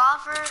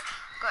revolver,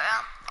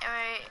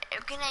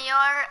 a grenade,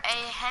 a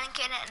hand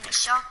cannon, and a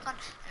shotgun,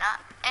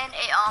 and a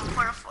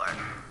quarter fort.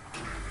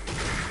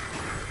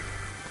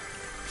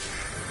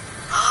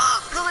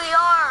 Blue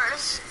AR.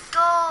 Let's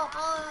go,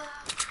 blue.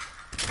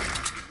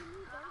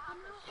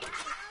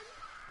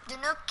 The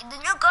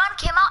new gun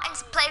came out in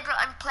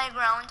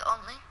playground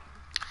only.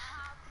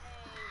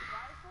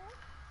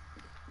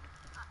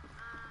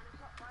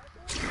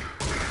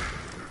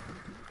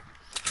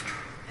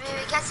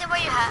 Wait, can I see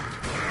what you have?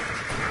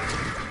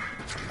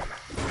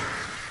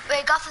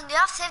 Wait, Gotham, do you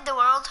have Save the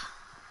World?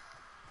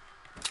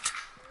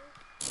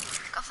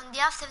 Gotham, do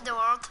you have Save the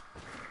World?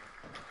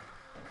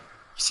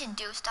 You should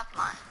do, stop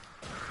lying.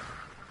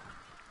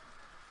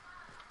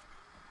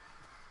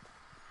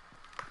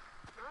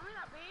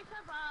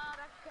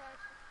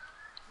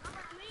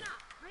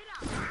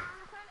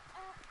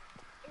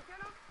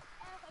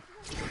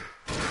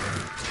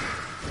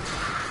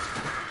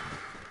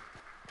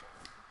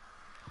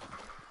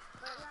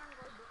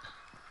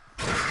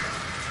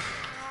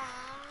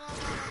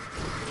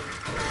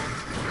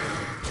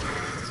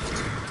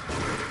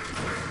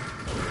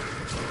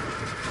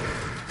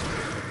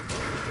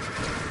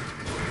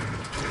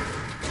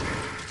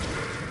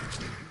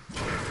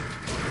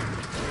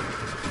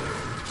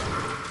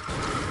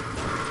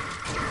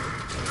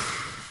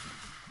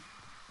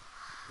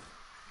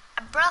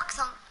 Broke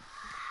some.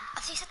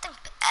 I see something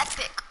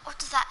epic.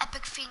 What is that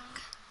epic thing?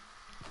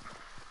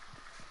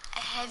 A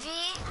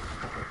heavy?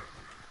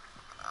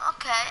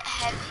 Okay, a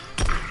heavy.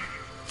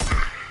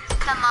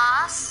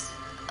 Damas.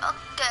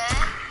 Okay.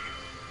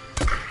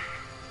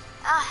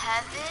 A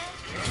heavy.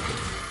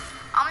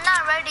 I'm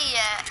not ready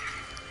yet.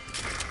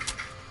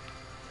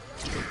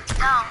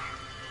 No.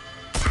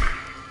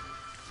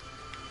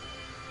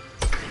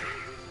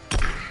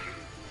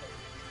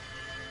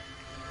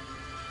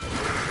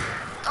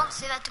 Don't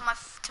say that to my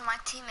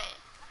teammate.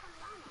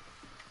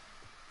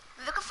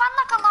 We can find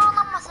like a lot of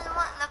numbers in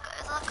one, like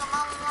it's like a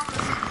lot of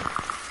numbers.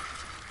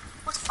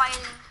 Who's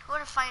fighting? Who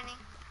are fighting?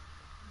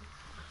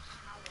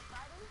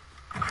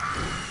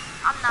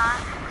 I'm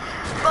not.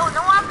 Bro,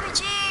 no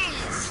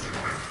RPGs.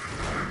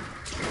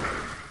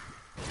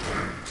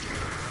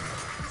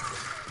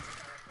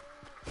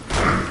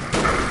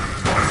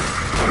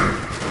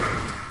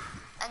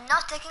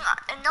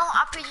 And no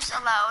RPGs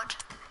allowed.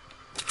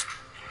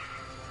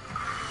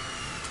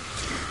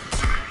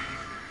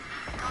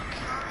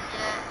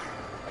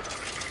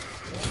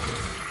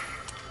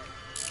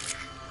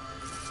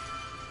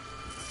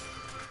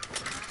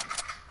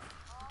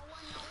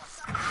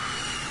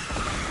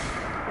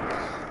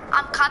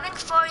 I'm coming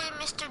for you,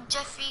 Mr.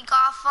 Jeffy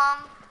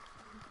Gotham.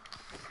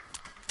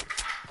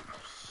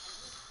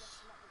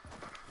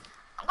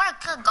 I'm gonna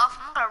kill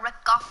Gotham. I'm gonna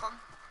wreck Gotham.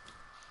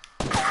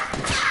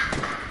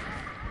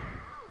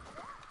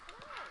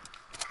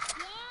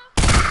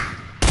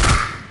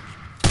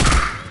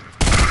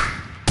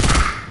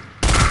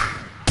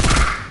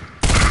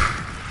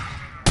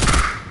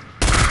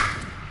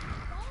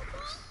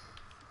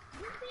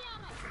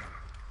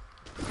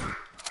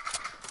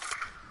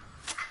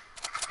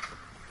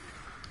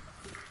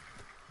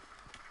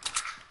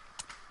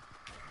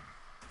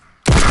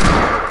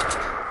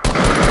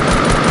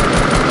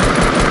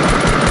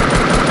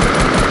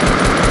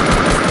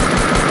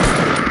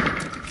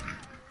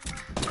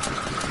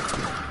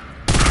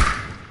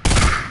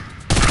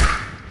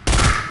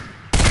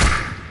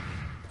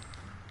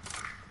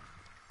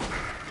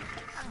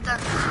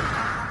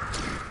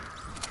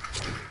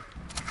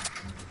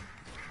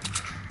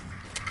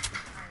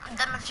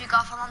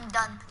 Gotham, I'm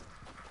done.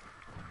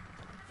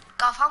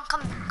 Gotham,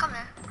 come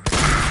here.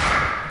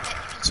 Hey,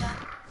 future.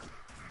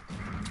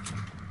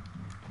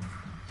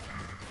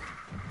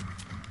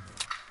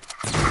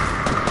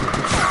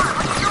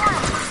 What are you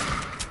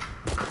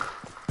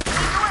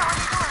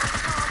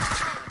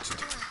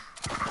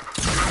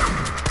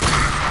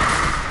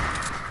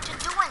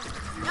doing?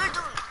 You're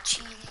doing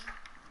cheating.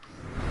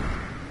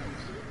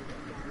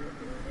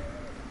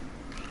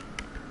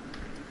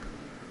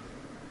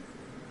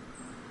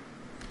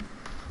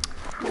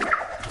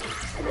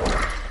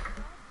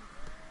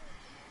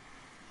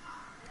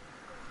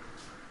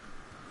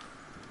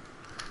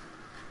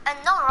 And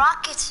no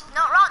rockets,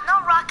 no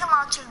rocket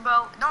launchers,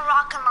 bro. No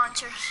rocket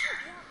launchers.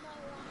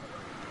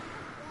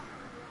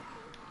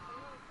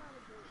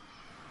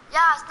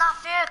 Yeah, it's not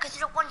fair because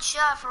you don't want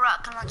shot for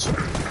rocket launcher.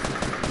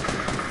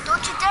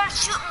 Don't you dare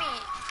shoot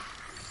me.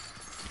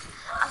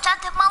 I'm trying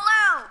to take my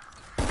loot.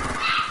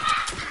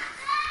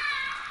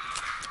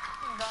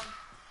 I'm done.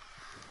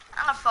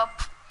 I'm gonna flip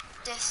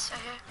this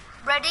right here.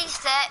 Ready,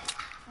 set,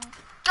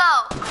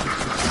 go.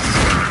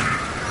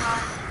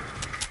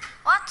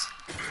 What?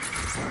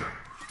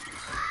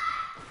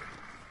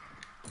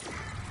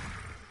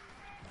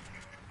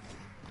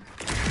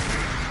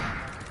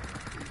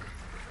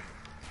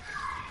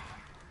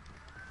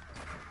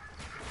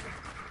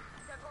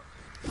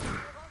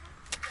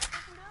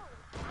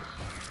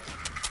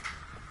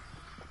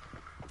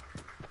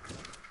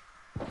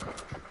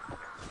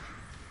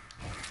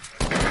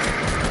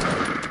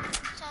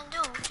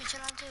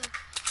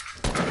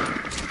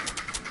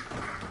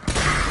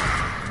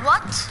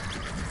 What?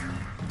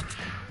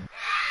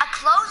 I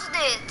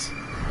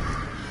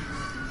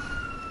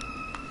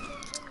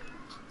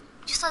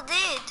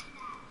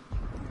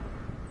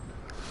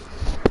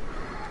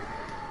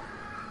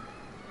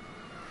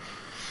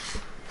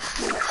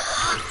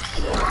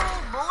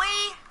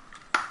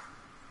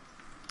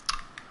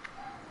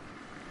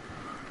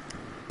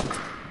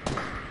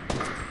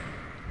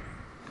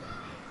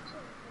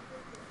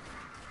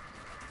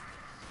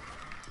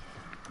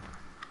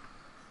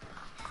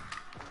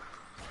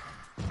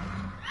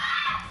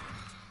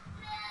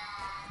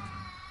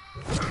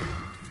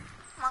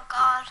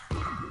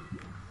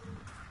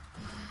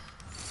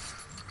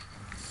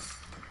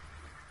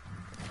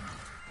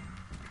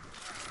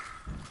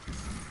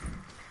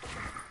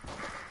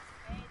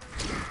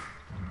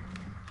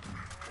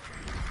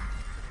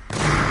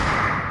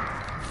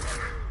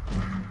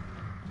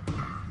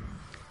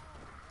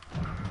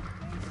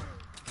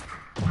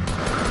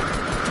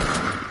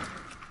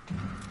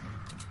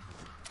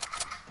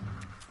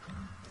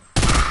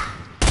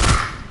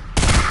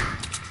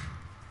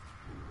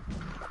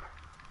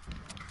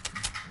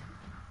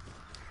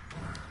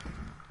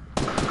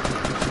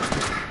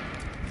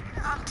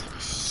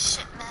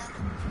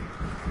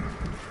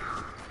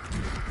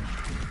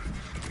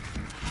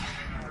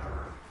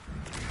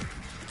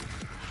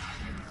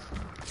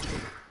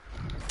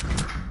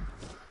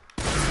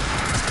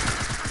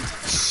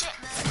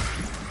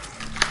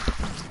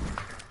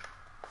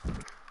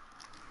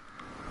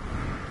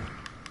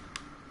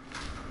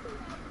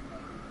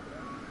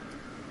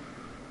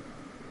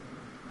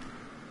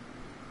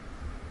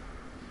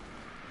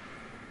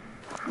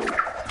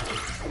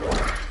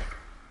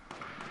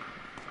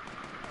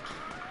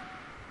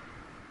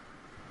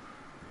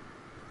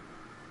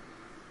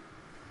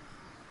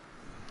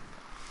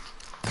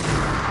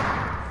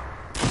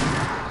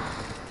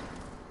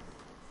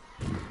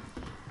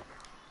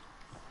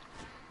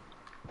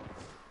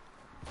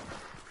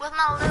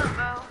all loot,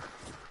 bro.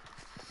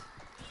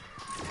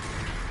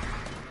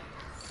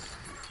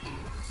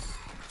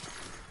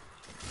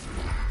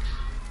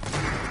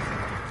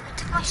 I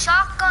took my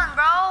shotgun,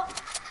 bro.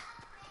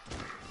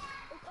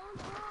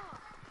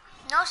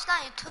 No, it's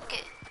not. You took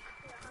it.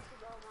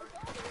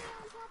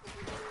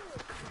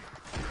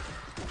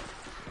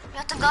 You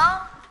have to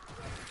go?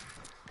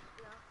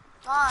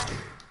 Why?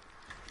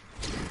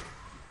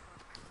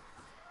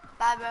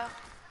 Bye, bro.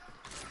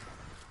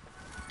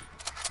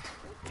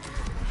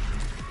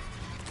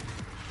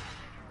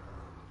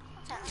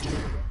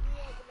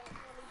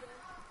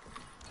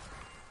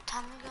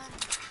 Tommy gun.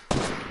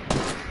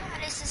 At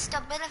least it's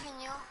still better than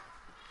you.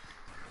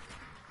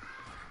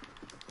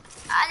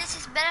 At least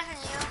it's better than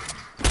you.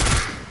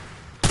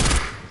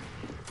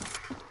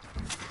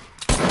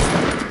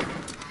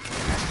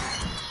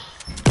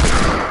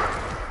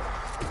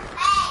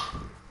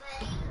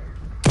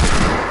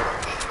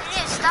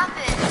 Stop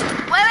it.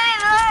 Wait.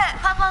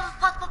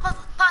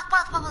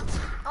 Pause.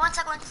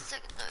 1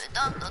 second.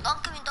 Don't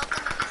kill me,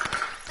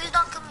 please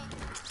don't kill me.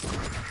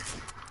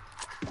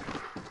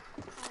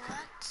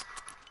 What?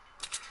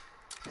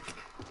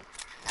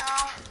 No,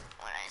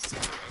 when I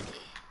said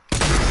ready.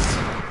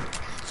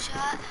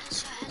 Headshot.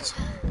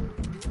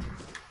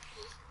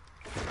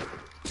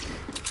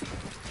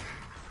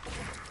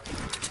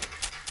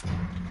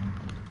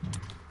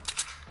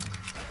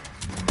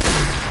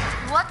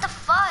 What the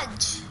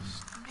fudge?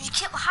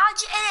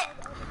 How'd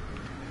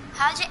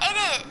you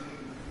edit?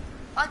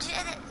 Why'd you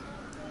edit?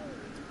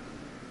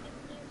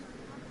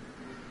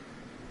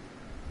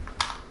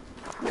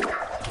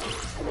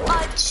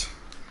 Fudge.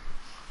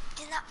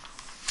 Did not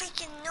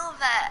freaking know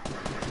that.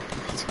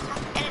 That's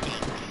called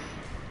editing.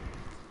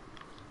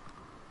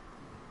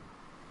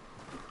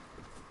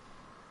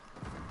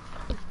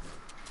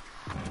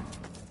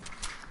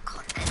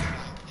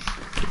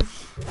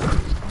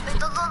 Wait,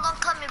 don't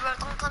cut me, bro.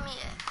 Don't cut me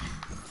yet.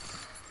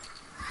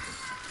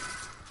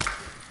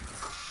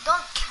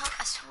 Don't kill me,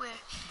 I swear.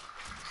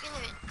 You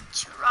didn't even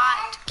try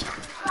to kill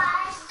me.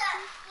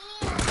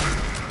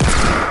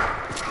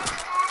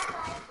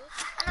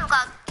 I never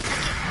got.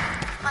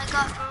 My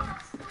God, bro.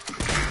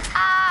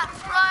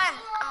 Run!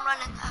 I'm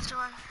running. I have to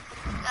run.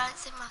 I gotta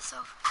save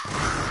myself.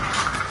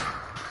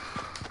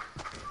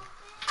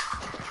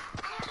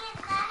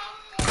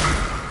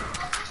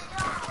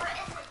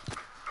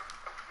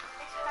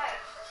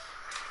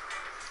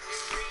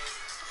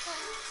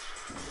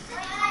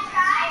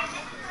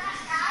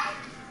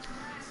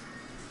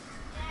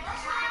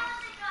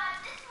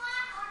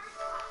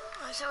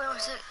 Wait, one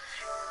sec.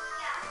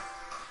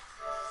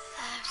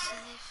 I have to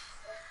leave.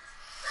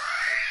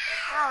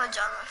 I'll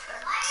join my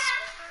friends.